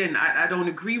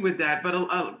agree with that, but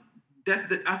that's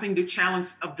I think the challenge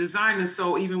of design. And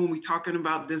so even when we're talking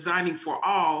about designing for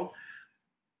all,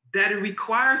 that it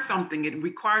requires something, it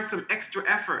requires some extra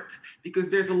effort, because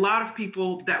there's a lot of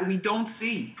people that we don't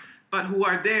see, but who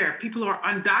are there, people who are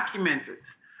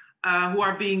undocumented, who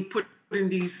are being put in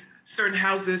these certain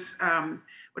houses,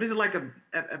 what is it, like a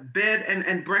bed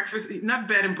and breakfast, not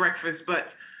bed and breakfast,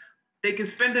 but they can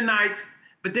spend the night,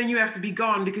 but then you have to be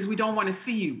gone because we don't want to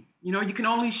see you. You know, you can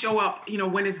only show up, you know,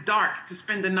 when it's dark to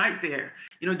spend the night there.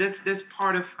 You know, that's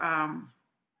part of,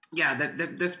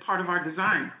 that's part of our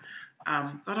design.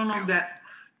 So I don't know if that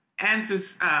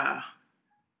answers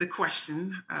the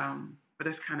question, but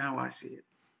that's kind of how I see it.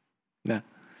 Yeah.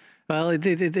 Well,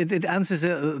 it answers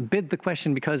a bit the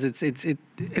question because it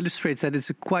illustrates that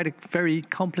it's quite a very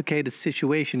complicated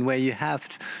situation where you have,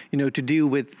 you know, to deal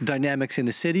with dynamics in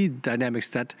the city, dynamics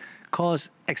that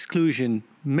cause exclusion,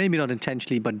 maybe not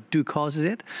intentionally, but do causes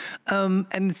it.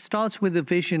 And it starts with the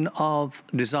vision of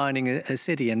designing a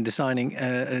city and designing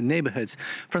neighborhoods.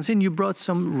 Francine, you brought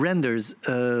some renders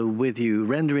with you,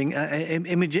 rendering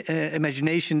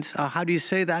imaginations, how do you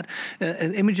say that?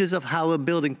 Images of how a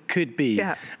building could be.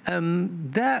 Yeah.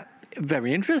 They're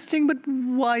very interesting, but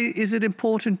why is it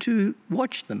important to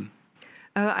watch them?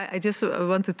 I just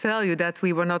want to tell you that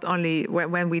we were not only,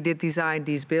 when we did design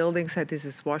these buildings, that this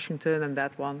is Washington and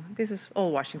that one, this is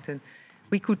all Washington.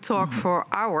 We could talk for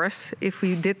hours if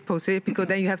we did pose it, because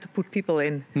then you have to put people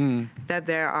in. That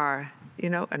there are, you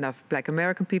know, enough Black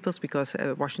American peoples, because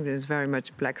Washington is very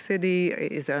much a Black city.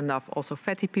 Is there enough also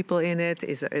fatty people in it?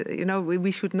 Is there, you know,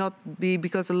 we should not be,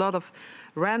 because a lot of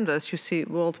renders you see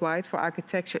worldwide for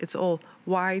architecture, it's all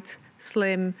white,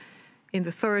 slim, in the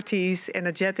 30s,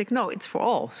 energetic. No, it's for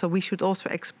all. So we should also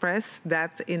express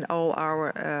that in all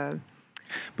our...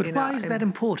 But why is that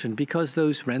important? Because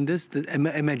those renders, the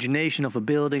imagination of a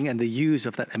building and the use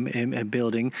of that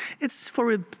building, it's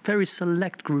for a very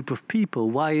select group of people.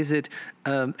 Why is it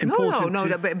important? No,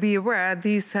 be aware,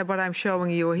 these, what I'm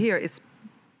showing you here is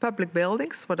public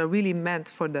buildings, what are really meant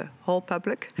for the whole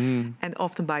public, and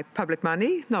often by public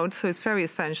money. No, so it's very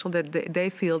essential that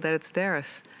they feel that it's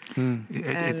theirs.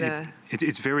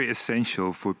 It's very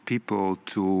essential for people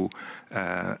to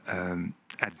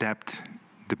adapt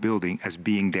the building as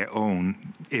being their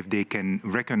own if they can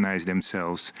recognize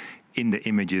themselves in the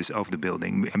images of the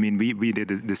building. I mean, we did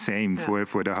the same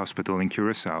for the hospital in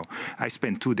Curacao. I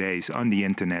spent 2 days on the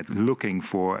internet looking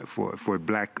for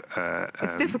Black...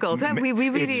 it's difficult, huh? We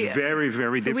really... It's very,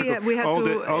 very difficult. We had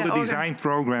all the design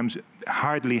programs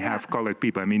hardly have colored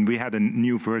people. I mean, we had a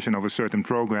new version of a certain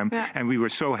program, and we were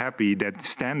so happy that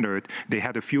standard, they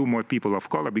had a few more people of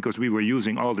color because we were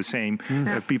using all the same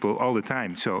people all the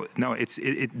time. So, no,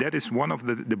 that is one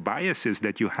of the biases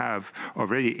that you have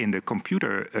already in the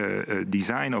computer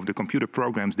design of the computer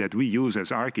programs that we use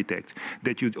as architects,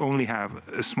 that you only have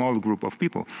a small group of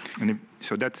people. And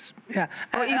so that's... Yeah.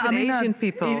 Or even Asian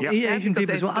people. Asian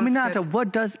people as well. Aminata,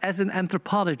 what does, as an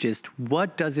anthropologist,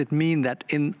 what does it mean that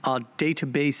in our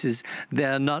databases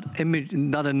there are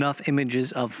not enough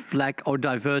images of Black or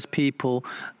diverse people,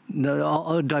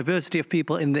 or diversity of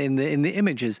people in the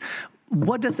images?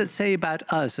 What does it say about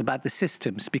us, about the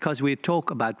systems? Because we talk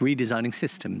about redesigning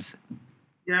systems.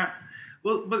 Yeah.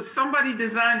 Well, but somebody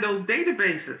designed those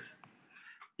databases,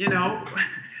 you know,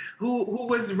 who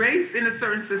was raised in a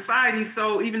certain society.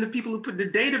 So even the people who put the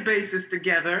databases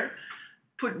together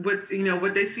put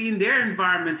what they see in their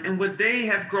environment and what they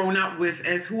have grown up with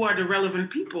as who are the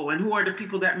relevant people and who are the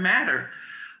people that matter.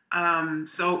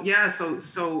 So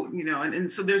you know, and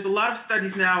so there's a lot of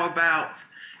studies now about,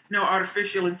 you know,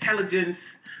 artificial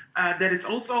intelligence that is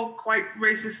also quite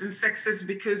racist and sexist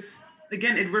because,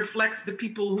 again, it reflects the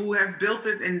people who have built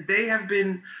it, and they have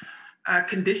been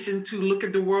conditioned to look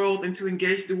at the world and to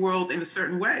engage the world in a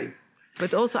certain way.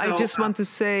 But also, I just want to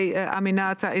say,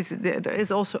 Aminata, there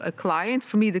is also a client.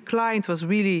 For me, the client was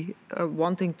really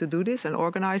wanting to do this and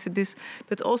organize this,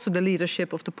 but also the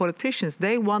leadership of the politicians.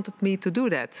 They wanted me to do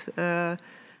that.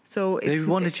 So they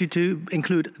wanted you to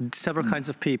include several kinds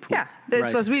of people. Yeah,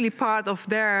 that was really part of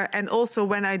their... And also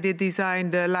when I did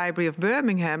design the Library of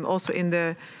Birmingham, also in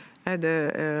the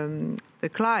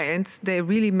clients, they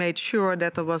really made sure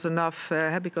that there was enough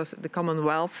because the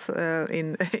Commonwealth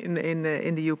in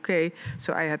the UK.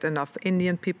 So I had enough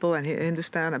Indian people and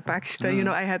Hindustan and Pakistan. You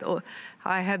know,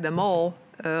 I had them all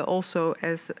also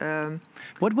as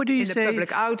what do you say?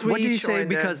 Public outreach. What do you say?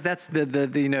 Because that's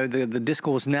the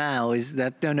discourse now is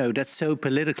that no, that's so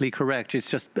politically correct.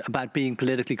 It's just about being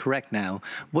politically correct now.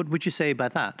 What would you say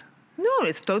about that? No,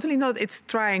 it's totally not. It's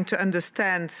trying to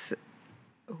understand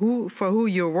who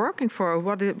you're working for.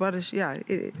 What is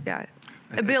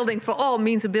a building for all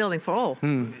means a building for all.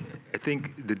 I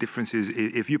think the difference is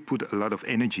if you put a lot of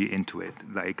energy into it,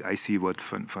 like I see what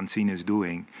Francine is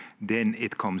doing, then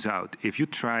it comes out. If you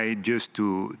try just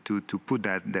to put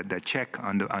that check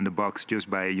on the box just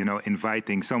by, you know,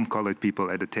 inviting some colored people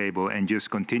at the table and just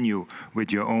continue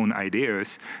with your own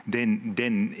ideas,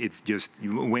 then it's just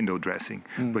window dressing.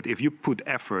 But if you put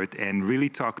effort and really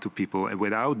talk to people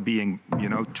without being, you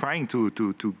know, trying to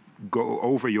go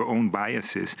over your own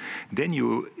biases, then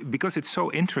because it's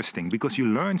so interesting, because you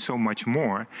learn so much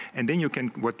more, and then you can,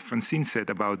 what Francine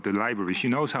said about the library, she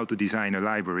knows how to design a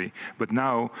library, but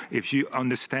now if she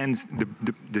understands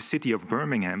the city of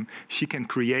Birmingham, she can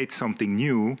create something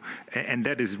new, and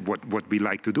that is what we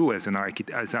like to do as an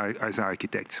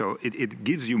architect. So it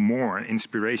gives you more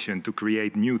inspiration to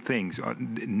create new things,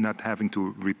 not having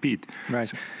to repeat. Right,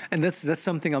 so, and that's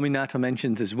something Aminata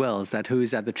mentions as well, is that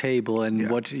who's at the table and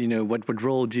what, you know, what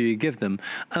role do you give them?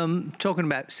 Talking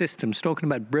about systems, talking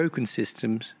about broken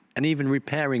systems, and even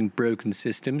repairing broken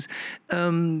systems,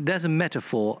 there's a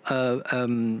metaphor,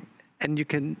 and you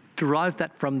can derive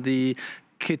that from the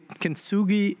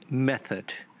Kintsugi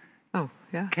method. Oh,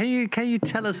 yeah. Can you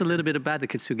tell us a little bit about the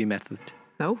Kintsugi method?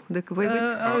 No,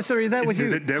 sorry, that was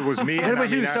you. That was me. That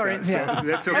was you. Sorry. So yeah.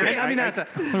 that's okay. Aminata.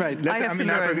 Right. I have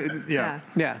Aminata.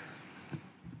 Yeah.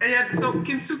 Yeah, so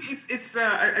kintsugi is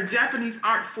a Japanese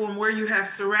art form where you have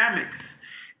ceramics,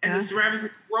 and the ceramics is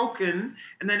broken,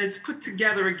 and then it's put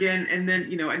together again, and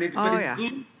then, you know, and it's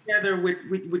glued together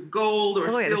with gold or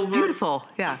silver. It's beautiful.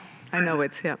 Yeah, I know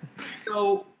it. Yeah.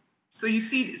 So you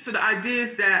see, so the idea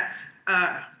is that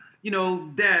you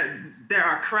know, there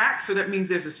are cracks, so that means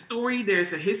there's a story,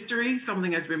 there's a history,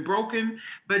 something has been broken,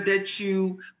 but that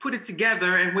you put it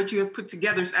together, and what you have put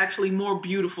together is actually more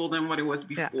beautiful than what it was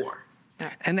before. Yeah.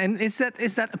 And is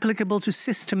that applicable to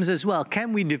systems as well?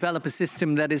 Can we develop a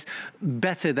system that is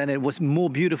better than it was, more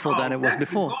beautiful than it was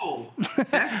before? The goal.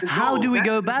 That's the How goal. do we that's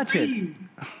go about it?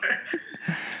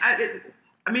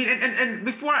 I mean, and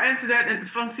before I answer that, and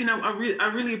Francine,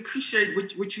 I really appreciate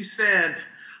what you said,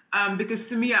 because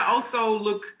to me, I also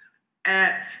look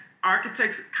at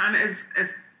architects kind of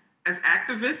as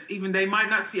activists, even they might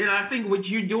not see it. And I think what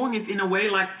you're doing is, in a way,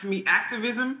 like, to me,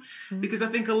 activism, because I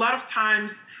think a lot of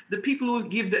times the people who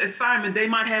give the assignment, they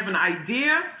might have an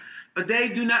idea, but they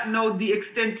do not know the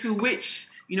extent to which,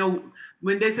 you know,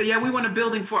 when they say, yeah, we want a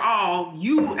building for all,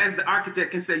 you as the architect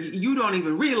can say, you don't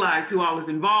even realize who all is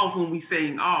involved when we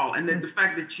saying all. And then the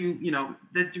fact that you know,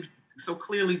 that you've so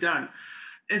clearly done.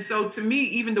 And so to me,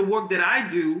 even the work that I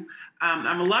do,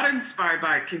 I'm a lot inspired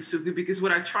by Kintsugi, because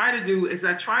what I try to do is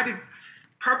I try to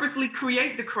purposely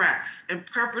create the cracks and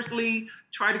purposely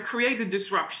try to create the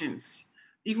disruptions.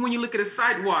 Even when you look at a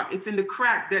sidewalk, it's in the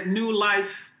crack that new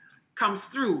life comes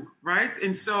through, right?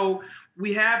 And so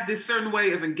we have this certain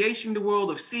way of engaging the world,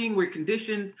 of seeing we're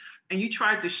conditioned, and you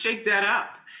try to shake that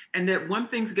up. And that when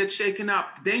things get shaken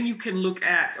up, then you can look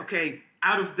at, okay,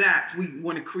 out of that, we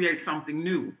want to create something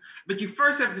new. But you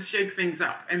first have to shake things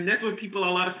up. And that's what people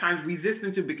a lot of times resist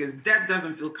into, because that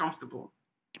doesn't feel comfortable.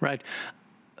 Right.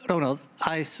 Ronald,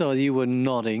 I saw you were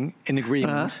nodding in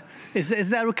agreement. Is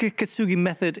there a Kintsugi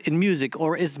method in music,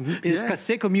 or is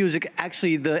Kaseko music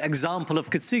actually the example of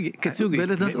Kintsugi?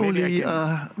 Well,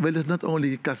 it's not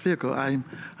only Kaseko.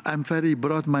 I'm very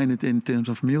broad-minded in terms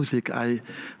of music.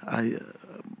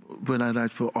 When I write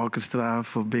for orchestra,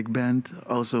 for big band,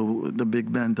 also the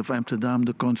big band of Amsterdam,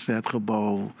 the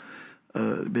Concertgebouw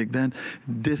big band.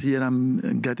 This year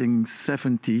I'm getting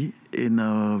 70 in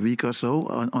a week or so.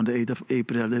 On the 8th of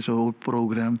April, there's a whole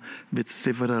program with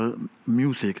several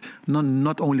music.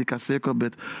 Not only Kaseko,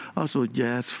 but also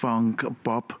jazz, funk,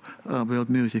 pop, world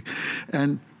music.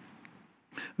 And,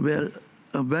 well,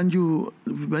 when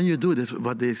you do this,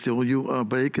 what they show you,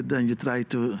 break it, then you try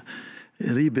to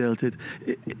rebuild it.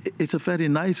 It's a very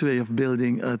nice way of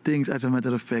building things, as a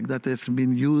matter of fact, that has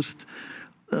been used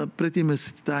pretty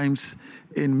much times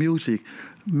in music.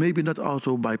 Maybe not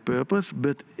also by purpose,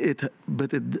 but it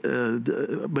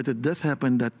does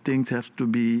happen that things have to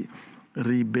be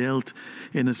rebuilt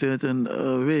in a certain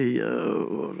way.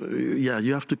 Yeah,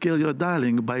 you have to kill your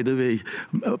darling, by the way,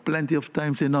 plenty of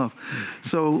times enough.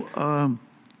 So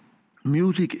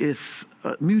music is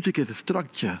a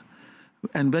structure.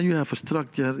 And when you have a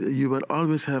structure, you will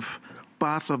always have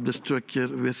parts of the structure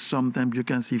which sometimes you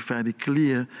can see very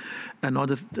clear, and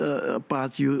other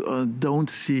parts you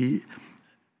don't see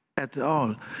at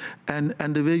all. And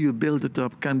the way you build it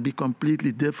up can be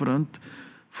completely different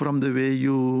from the way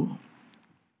you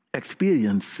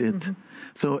experience it. Mm-hmm.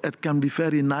 So it can be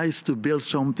very nice to build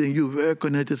something, you work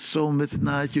on it, it's so much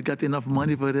nice, you get enough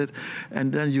money for it,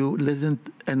 and then you listen,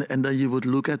 and then you would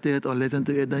look at it or listen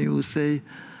to it, and you would say,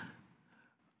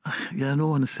 Yeah, I don't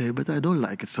want to say, but I don't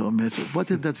like it so much.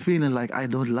 What is that feeling like? I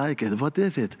don't like it. What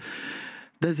is it?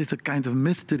 That is a kind of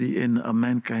mystery in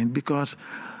mankind, because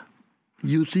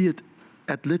you see it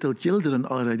at little children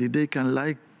already. They can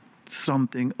like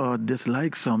something or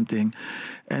dislike something,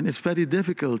 and it's very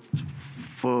difficult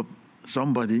for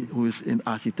somebody who is in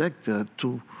architecture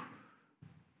to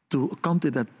come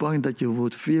to that point that you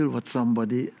would feel what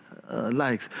somebody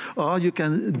likes. Or you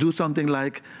can do something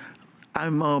like,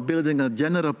 I'm building a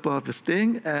general purpose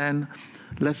thing, and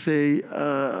let's say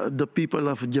the people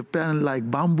of Japan like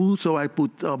bamboo, so I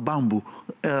put bamboo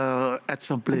at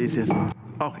some places.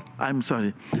 Oh, I'm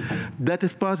sorry. That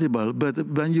is possible, but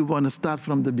when you want to start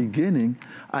from the beginning,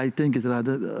 I think it's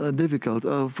rather difficult.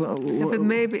 But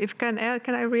maybe, if can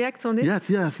I react on it?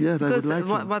 Yes, because I would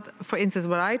like to. What, for instance,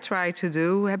 what I try to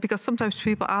do, because sometimes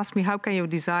people ask me, how can you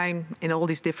design in all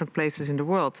these different places in the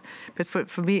world? But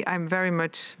for me, I'm very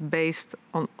much based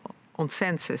on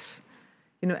senses.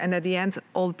 You know, and at the end,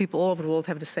 all the people all over the world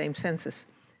have the same senses.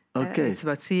 Okay. It's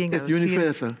about seeing. It's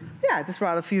universal. Yeah, it's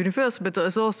rather universal, but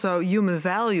there's also human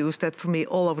values that for me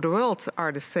all over the world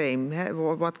are the same.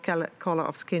 What color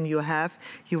of skin you have,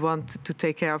 you want to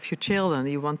take care of your children,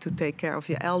 you want to take care of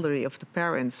your elderly, of the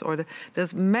parents, or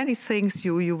there's many things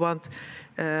you want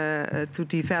to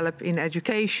develop in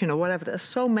education or whatever. There's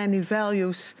so many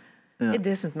values. Yeah. It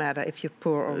doesn't matter if you're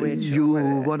poor or rich. You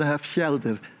want to have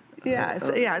shelter. Yeah,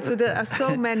 so there are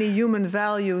so many human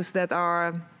values that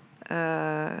are,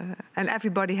 and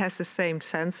everybody has the same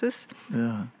senses.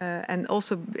 Yeah. And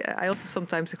also, I also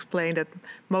sometimes explain that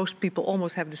most people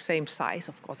almost have the same size.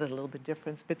 Of course, there's a little bit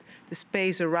difference, but the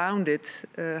space around it,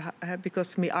 because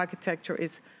for me, architecture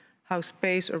is how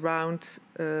space around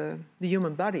the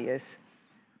human body is.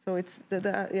 So it's,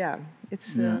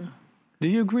 it's. Yeah. Do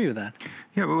you agree with that?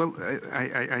 Yeah, well,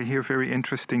 I hear very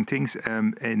interesting things,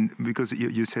 and because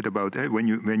you said about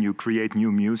when you create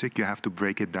new music, you have to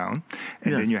break it down,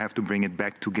 and then you have to bring it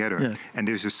back together. Yes. And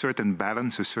there's a certain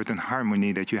balance, a certain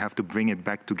harmony that you have to bring it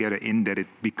back together in that it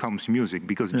becomes music.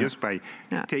 Because just by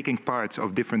taking parts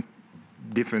of different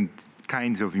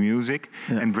kinds of music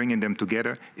and bringing them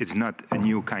together, it's not a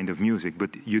new kind of music,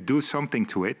 but you do something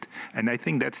to it, and I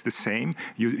think that's the same.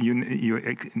 You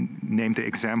named the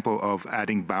example of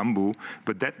adding bamboo,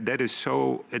 but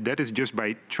that is just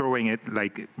by throwing it,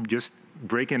 like just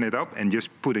breaking it up and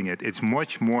just putting it. It's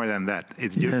much more than that.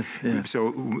 It's just so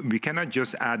we cannot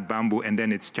just add bamboo and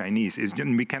then it's Chinese.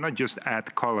 We cannot just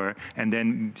add color and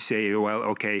then say, well,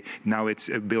 okay, now it's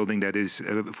a building that is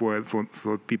for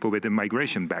people with a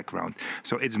migration background.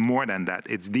 So it's more than that.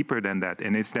 It's deeper than that,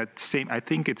 and it's that same. I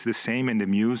think it's the same in the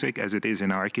music as it is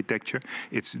in architecture.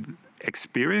 It's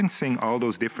experiencing all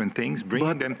those different things,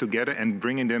 bringing them together and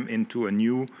bringing them into a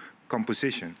new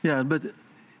composition. Yeah, but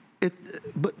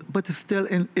it's still,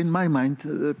 in my mind,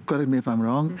 correct me if I'm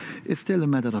wrong, it's still a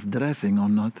matter of dressing or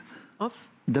not. Of?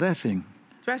 Dressing.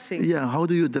 Dressing? Yeah, how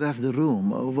do you dress the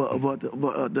room?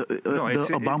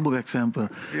 A bamboo example.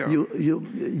 Yeah.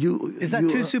 Is that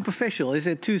too superficial? Is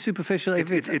it too superficial?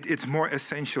 It's more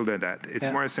essential than that. It's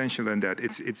more essential than that.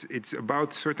 It's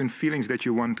about certain feelings that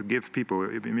you want to give people.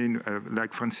 I mean,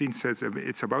 like Francine says,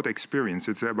 it's about experience.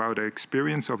 It's about the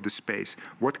experience of the space.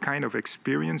 What kind of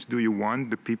experience do you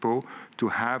want the people to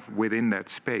have within that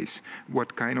space?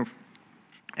 What kind of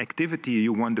activity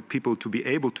you want the people to be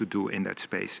able to do in that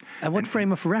space. And what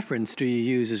frame of reference do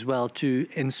you use as well to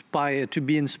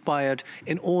be inspired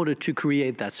in order to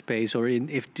create that space or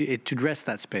to dress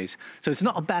that space? So it's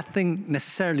not a bad thing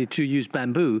necessarily to use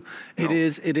bamboo. No, it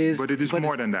is. But it is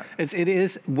more than that. It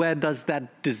is. Where does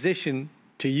that decision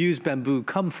to use bamboo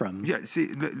come from? Yeah. See,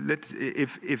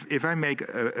 if I make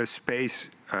a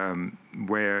space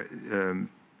where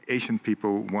Asian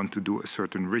people want to do a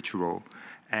certain ritual,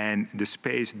 and the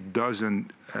space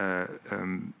doesn't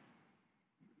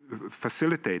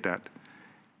facilitate that,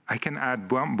 I can add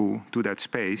bamboo to that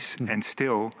space, and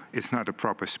still it's not a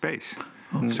proper space.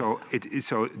 So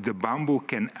the bamboo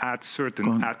can add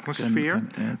certain atmosphere,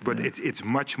 but it's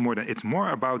much more than, it's more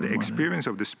about the experience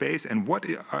of the space and what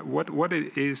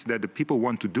it is that the people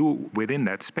want to do within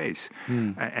that space,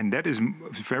 and that is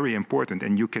very important.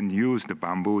 And you can use the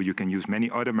bamboo, you can use many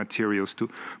other materials too,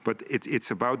 but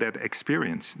it's about that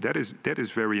experience. That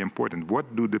is very important.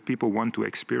 What do the people want to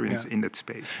experience in that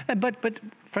space? But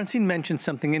Francine mentioned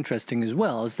something interesting as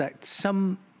well, is that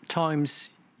sometimes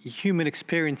human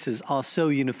experiences are so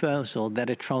universal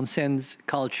that it transcends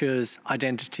cultures,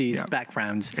 identities,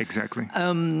 backgrounds. Exactly.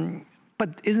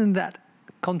 But isn't that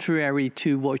contrary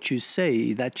to what you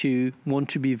say, that you want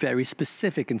to be very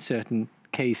specific in certain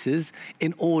cases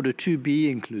in order to be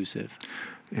inclusive?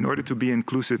 In order to be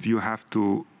inclusive, you have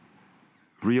to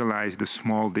realize the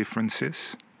small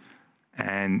differences.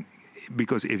 And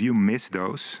because if you miss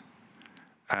those,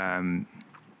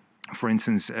 for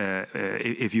instance,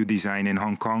 if you design in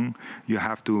Hong Kong, you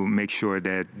have to make sure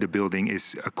that the building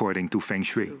is according to Feng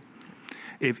Shui.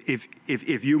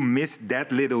 If you miss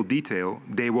that little detail,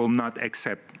 they will not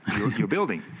accept your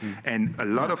building. And a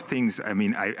lot of things, I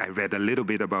mean, I read a little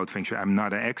bit about Feng Shui. I'm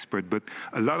not an expert, but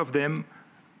a lot of them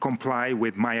comply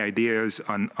with my ideas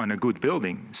on a good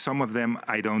building. Some of them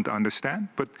I don't understand,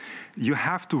 but you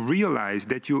have to realize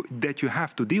that you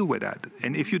have to deal with that.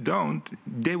 And if you don't,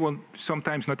 they will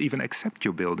sometimes not even accept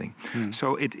your building.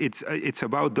 So it's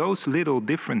about those little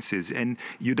differences, and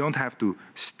you don't have to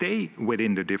stay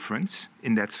within the difference,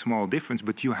 in that small difference,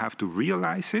 but you have to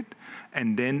realize it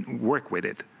and then work with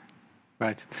it.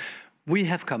 Right. We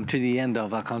have come to the end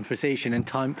of our conversation, and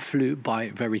time flew by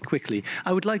very quickly.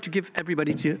 I would like to give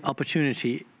everybody the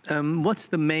opportunity. What's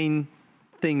the main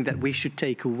thing that we should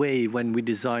take away when we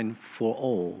design for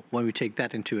all, when we take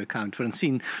that into account?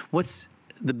 Francine, what's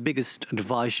the biggest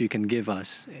advice you can give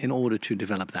us in order to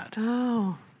develop that?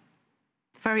 Oh,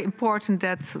 very important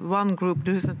that one group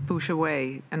doesn't push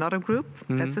away another group.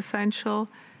 That's essential.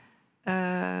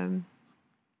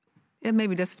 Yeah,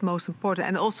 maybe that's the most important.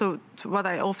 And also, what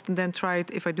I often then try,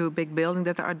 if I do a big building,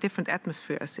 that there are different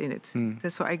atmospheres in it.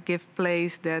 That's why I give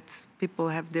place that people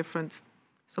have different.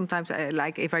 Sometimes,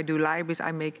 like if I do libraries,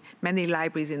 I make many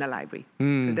libraries in a library,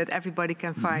 so that everybody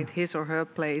can find his or her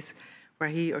place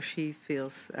where he or she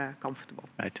feels comfortable.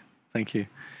 Right. Thank you.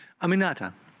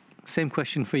 Aminata, same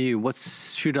question for you. What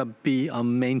should be our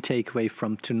main takeaway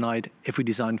from tonight if we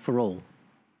design for all?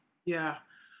 Yeah.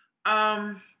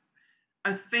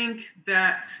 I think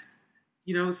that,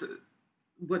 you know,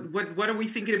 what are we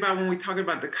thinking about when we're talking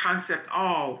about the concept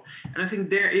all? And I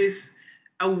think there is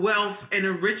a wealth and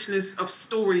a richness of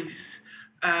stories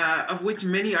of which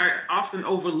many are often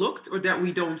overlooked or that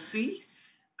we don't see.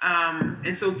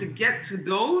 And so to get to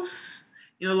those,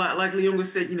 you know, like Lyongo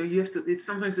said, you know, you have to, it's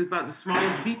sometimes about the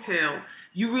smallest detail.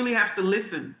 You really have to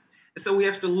listen. And so we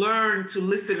have to learn to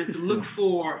listen and to look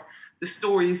for the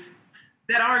stories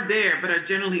that are there, but are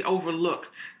generally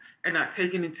overlooked and not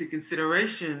taken into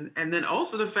consideration. And then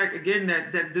also the fact, again,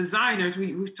 that designers,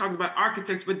 we've talked about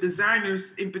architects, but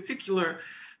designers in particular,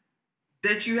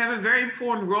 that you have a very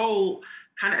important role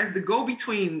kind of as the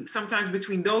go-between, sometimes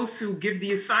between those who give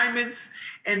the assignments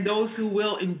and those who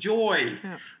will enjoy.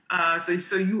 Yeah.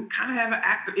 So you kind of have an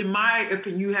actor, in my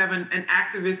opinion, you have an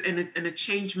activist and a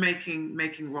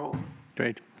change-making role.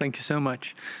 Great, thank you so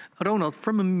much. Ronald,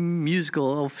 from a musical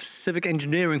or civic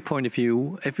engineering point of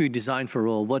view, if we design for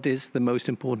all, what is the most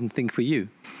important thing for you?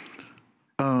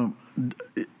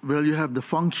 Well, you have the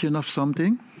function of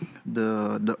something,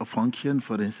 the function,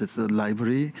 for instance, a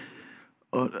library,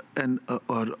 or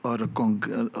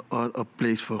a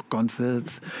place for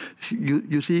concerts.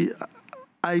 You see,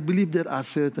 I believe there are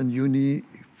certain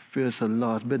universal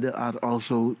laws, but there are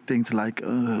also things like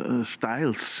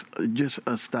styles, just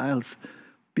styles.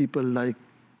 People like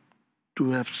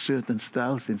to have certain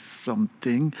styles in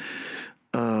something,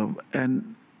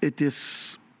 and it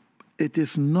is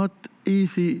not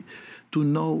easy to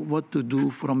know what to do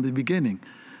from the beginning.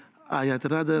 I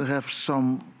had rather have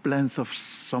some plans of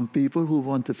some people who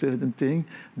want a certain thing,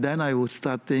 then I would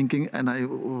start thinking and I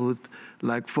would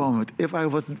like form it. If I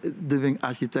was doing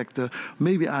architecture,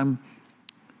 maybe I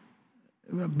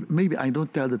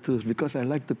don't tell the truth because I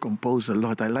like to compose a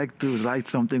lot. I like to write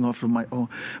something off of my own.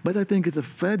 But I think it's a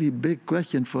very big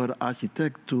question for an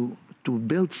architect to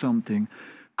build something,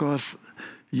 because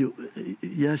you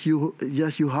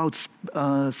house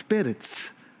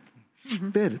spirits.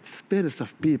 Spirits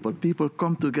of people. People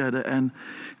come together and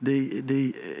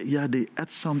they add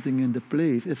something in the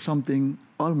place. It's something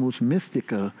almost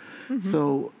mystical.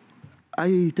 So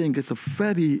I think it's a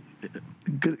very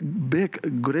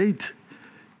great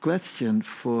question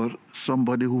for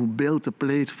somebody who built a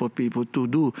place for people to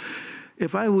do.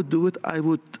 If I would do it, I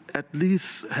would at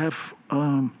least have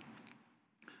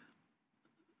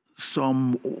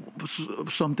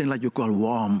something like you call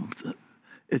warm.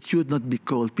 It should not be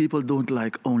cold. People don't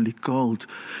like only cold.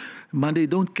 But they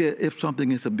don't care if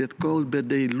something is a bit cold, but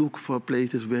they look for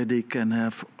places where they can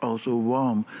have also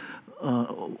warm,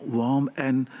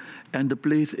 and the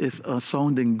place is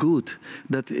sounding good.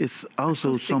 That is also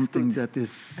Acoustic's something good. that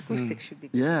is... Acoustic should be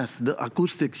good. Yes, the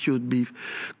acoustic should be,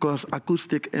 because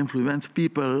acoustic influence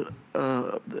people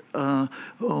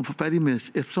very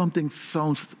much. If something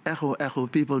sounds echo,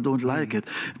 people don't like it.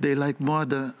 They like more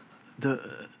the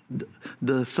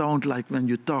sound like when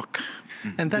you talk.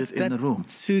 And that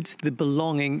suits the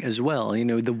belonging as well. You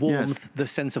know, the warmth, the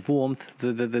sense of warmth,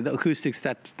 the acoustics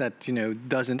that you know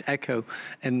doesn't echo,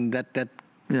 and that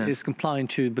is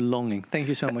compliant to belonging. Thank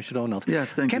you so much, Ronald.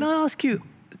 Yes, thank you. Can I ask you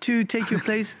to take your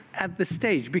place at the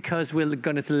stage, because we're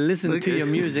going to listen to your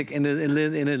music in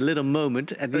a little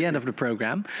moment at the end of the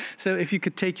program. So if you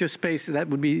could take your space, that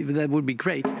would be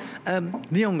great.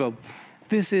 Lyongo,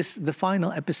 this is the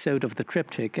final episode of the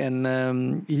Triptych,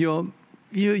 and you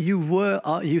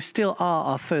still are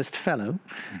our first fellow,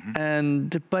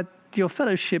 but your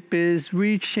fellowship is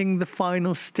reaching the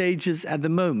final stages at the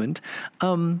moment.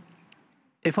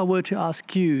 If I were to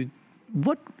ask you,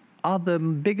 what are the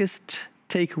biggest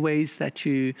takeaways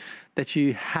that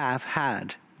you have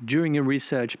had during your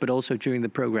research, but also during the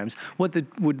programs? What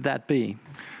would that be?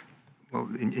 Well,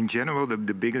 in general,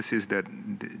 the biggest is that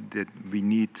we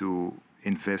need to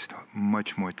invest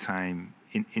much more time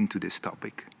into this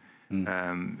topic.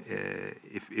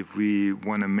 If we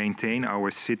want to maintain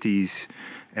our cities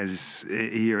as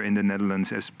here in the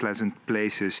Netherlands as pleasant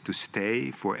places to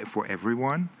stay for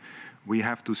everyone, we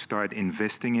have to start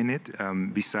investing in it.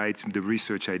 Besides the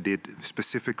research I did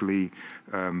specifically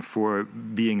for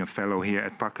being a fellow here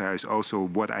at Pakhuis, also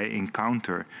what I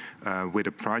encounter with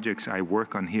the projects I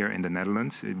work on here in the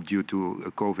Netherlands. Due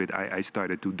to COVID, I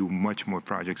started to do much more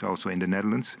projects also in the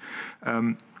Netherlands.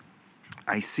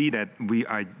 I see that we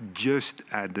are just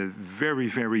at the very,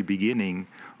 very beginning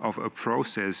of a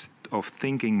process of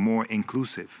thinking more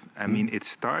inclusive. I mean, it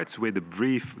starts with a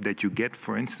brief that you get,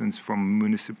 for instance, from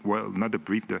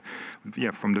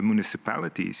from the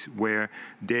municipalities, where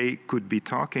they could be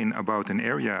talking about an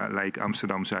area like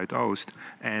Amsterdam Zuidoost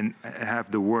and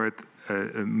have the word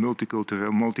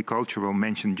multicultural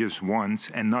mentioned just once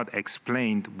and not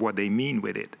explained what they mean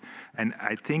with it. And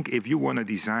I think if you want to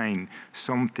design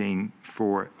something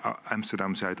for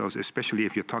Amsterdam Zuidoost, especially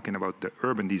if you're talking about the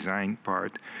urban design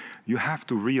part, you have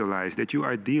to realize that you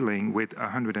are dealing with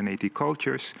 180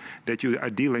 cultures, that you are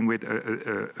dealing with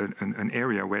an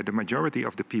area where the majority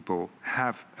of the people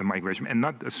have a migration, and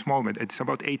not a small, it's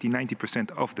about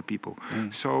 80-90% of the people.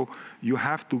 So you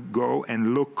have to go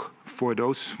and look for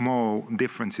those small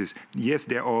differences. Yes,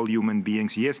 they're all human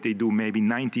beings. Yes, they do maybe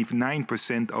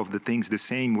 99% of the things the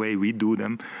same way we do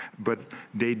them, but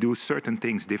they do certain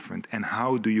things different. And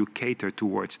how do you cater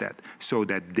towards that so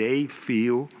that they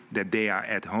feel that they are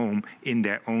at home in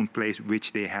their own place,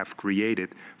 which they have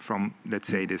created from, let's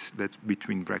say this, that's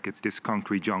between brackets, this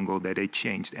concrete jungle that they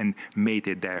changed and made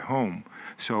it their home.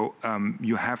 So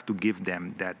you have to give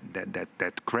them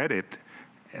that credit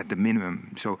at the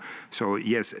minimum. So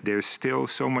yes, there's still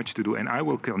so much to do, and I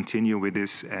will continue with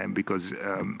this because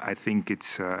I think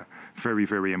it's very,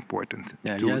 very important.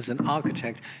 Yeah, as an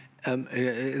architect,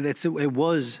 it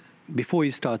was, before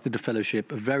you started the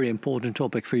fellowship, a very important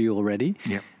topic for you already.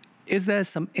 Yeah. Is there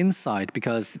some insight,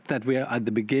 because that we are at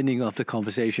the beginning of the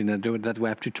conversation, that we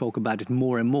have to talk about it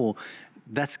more and more?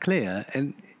 That's clear.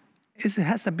 And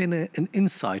has there been an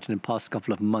insight in the past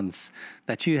couple of months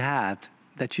that you had,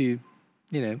 that you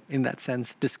know, in that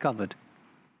sense, discovered?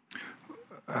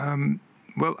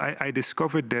 Well, I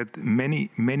discovered that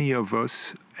many of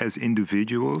us as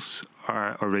individuals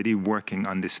are already working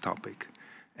on this topic.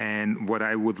 And what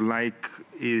I would like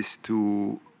is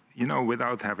to, you know,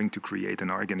 without having to create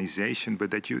an organization, but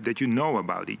that you know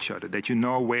about each other, that you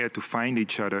know where to find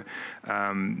each other,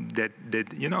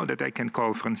 that I can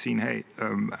call Francine, hey,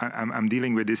 I'm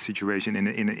dealing with this situation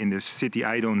in the city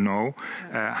I don't know.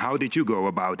 How did you go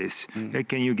about this?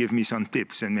 Can you give me some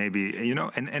tips? And maybe, you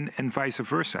know, and vice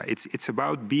versa. It's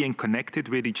about being connected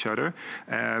with each other,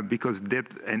 because that,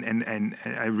 and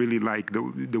I really like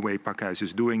the way Pakhuis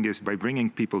is doing this by bringing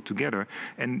people together.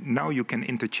 And now you can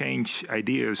interchange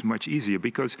ideas much easier,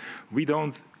 because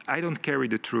I don't carry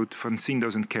the truth. Francine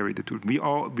doesn't carry the truth. We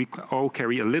all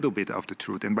carry a little bit of the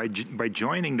truth, and by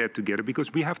joining that together,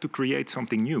 because we have to create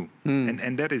something new,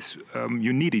 and that is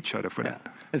you need each other for that.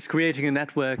 It's creating a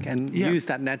network and use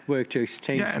that network to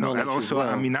exchange knowledge. And also as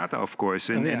well. Aminata, of course,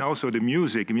 and also the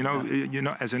music. You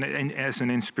know, as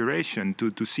an inspiration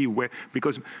to see where,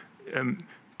 because.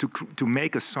 To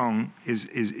make a song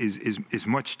is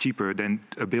much cheaper than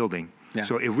a building. Yeah.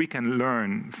 So if we can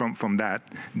learn from that,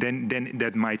 then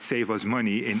that might save us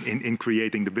money in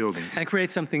creating the buildings. And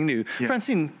create something new. Yeah.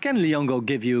 Francine, can Lyongo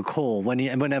give you a call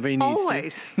whenever he needs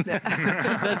Always. to?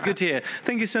 That's good to hear.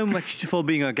 Thank you so much for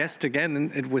being our guest again.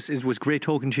 And it was great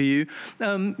talking to you.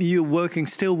 You're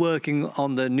still working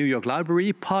on the New York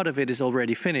Library. Part of it is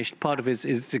already finished. Part of it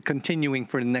is continuing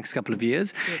for the next couple of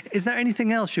years. Yes. Is there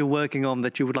anything else you're working on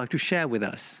that you would like to share with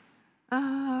us?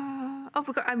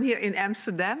 Because I'm here in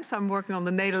Amsterdam, so I'm working on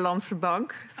the Nederlandse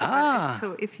Bank.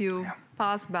 So if you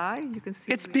pass by, you can see.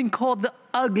 It's been called the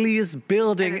ugliest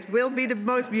building. And it will be the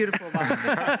most beautiful one.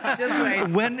 Just wait.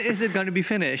 When is it going to be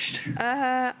finished?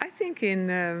 I think in,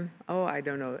 I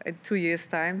don't know, in 2 years'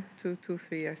 time, 3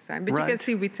 years' time. But you can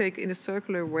see we take in a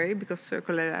circular way, because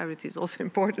circularity is also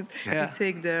important. Yeah. We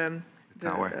take the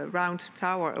round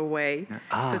tower away.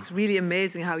 Yeah. So it's really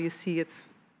amazing how you see it's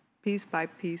piece by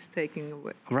piece taking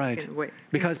away. Right.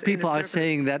 Because people are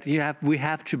saying that we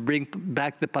have to bring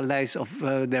back the Paleis of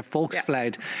their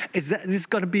Volksvlijt. Yeah. Is this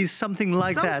going to be something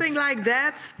like that? Something like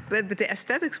that, but the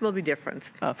aesthetics will be different.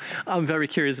 Oh, I'm very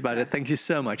curious about it. Thank you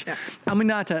so much. Yeah.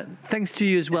 Aminata, thanks to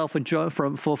you as well for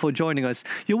joining us.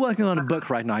 You're working on a book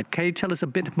right now. Can you tell us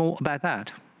a bit more about that?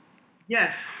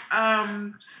 Yes.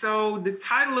 So the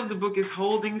title of the book is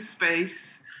Holding Space,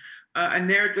 a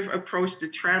narrative approach to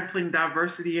trampling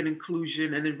diversity and inclusion.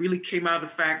 And it really came out of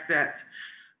the fact that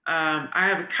I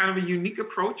have a kind of a unique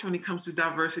approach when it comes to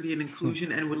diversity and inclusion,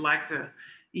 and would like to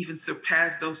even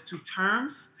surpass those two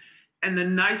terms. And the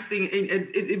nice thing,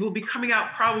 it will be coming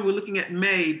out probably, we're looking at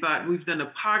May, but we've done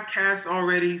a podcast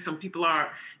already. Some people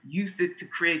used it to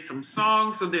create some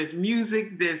songs. So there's music,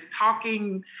 there's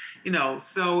talking,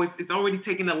 so it's already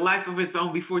taken a life of its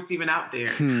own before it's even out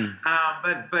there.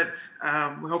 But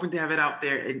we're hoping to have it out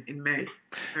there in May.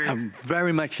 I'm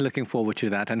very much looking forward to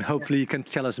that, and hopefully you can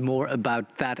tell us more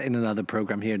about that in another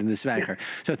program here in the Zwijger.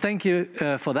 Yes. So thank you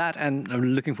for that, and I'm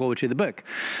looking forward to the book.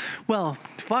 Well,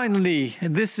 finally,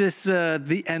 this is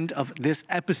the end of this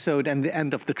episode and the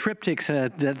end of the triptychs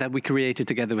that we created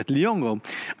together with Lyongo.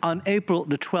 On April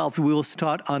the 12th, we will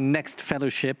start our next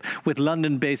fellowship with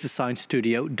London-based design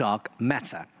studio Dark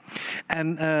Matter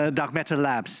and Dark Matter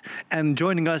Labs. And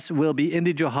joining us will be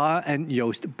Indy Johar and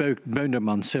Joost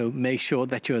Beunderman. So make sure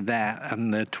that you're there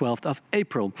on the 12th of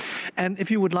April. And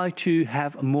if you would like to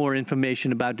have more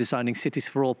information about designing cities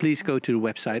for all, please go to the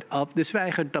website of The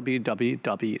Zwijger,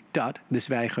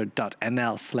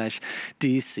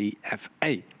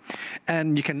 www.thezwijger.nl/DCFA.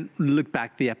 And you can look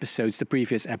back the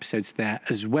previous episodes there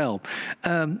as well.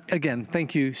 Again,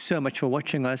 thank you so much for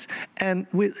watching us. And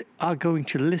we are going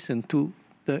to listen to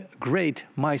the great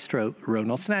maestro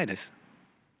Ronald Snijders.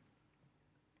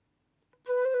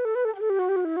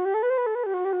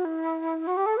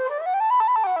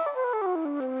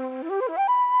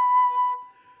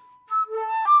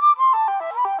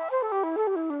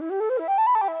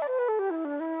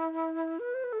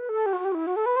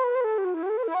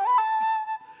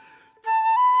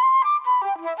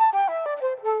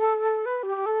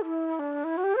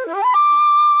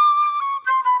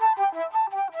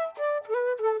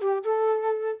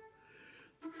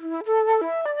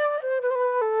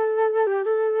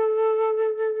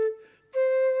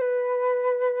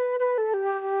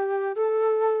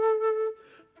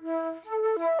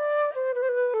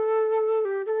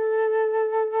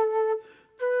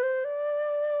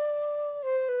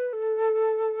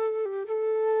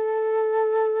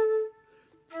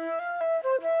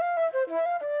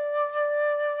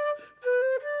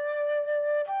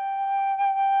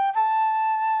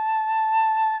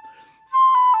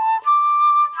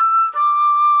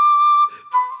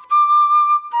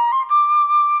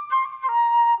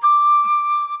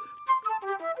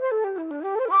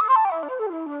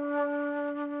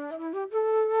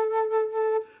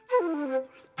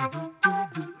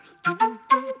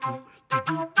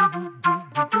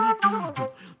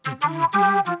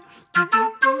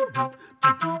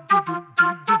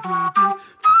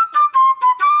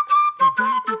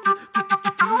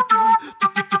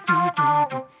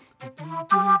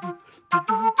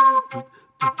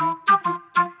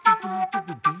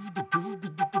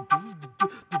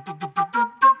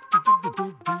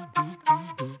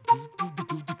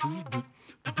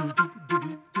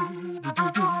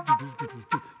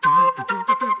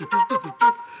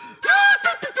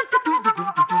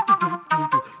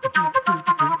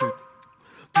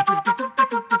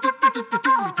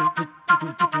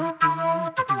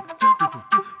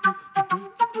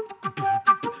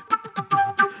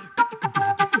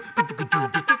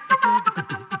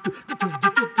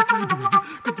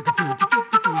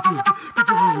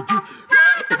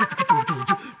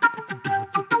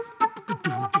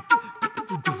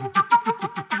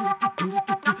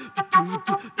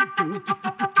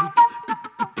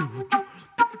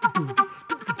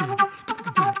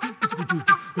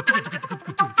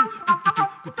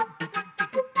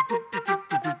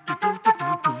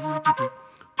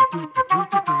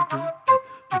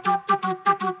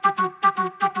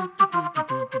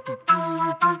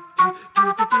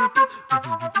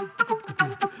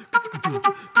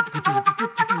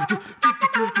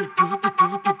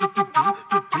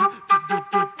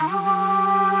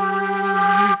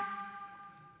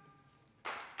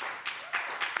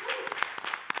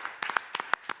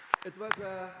 It was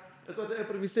an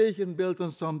improvisation built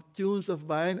on some tunes of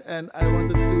mine, and I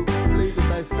wanted to play the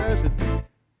diversity.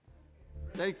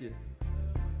 Thank you.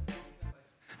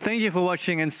 Thank you for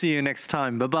watching and see you next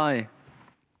time. Bye-bye.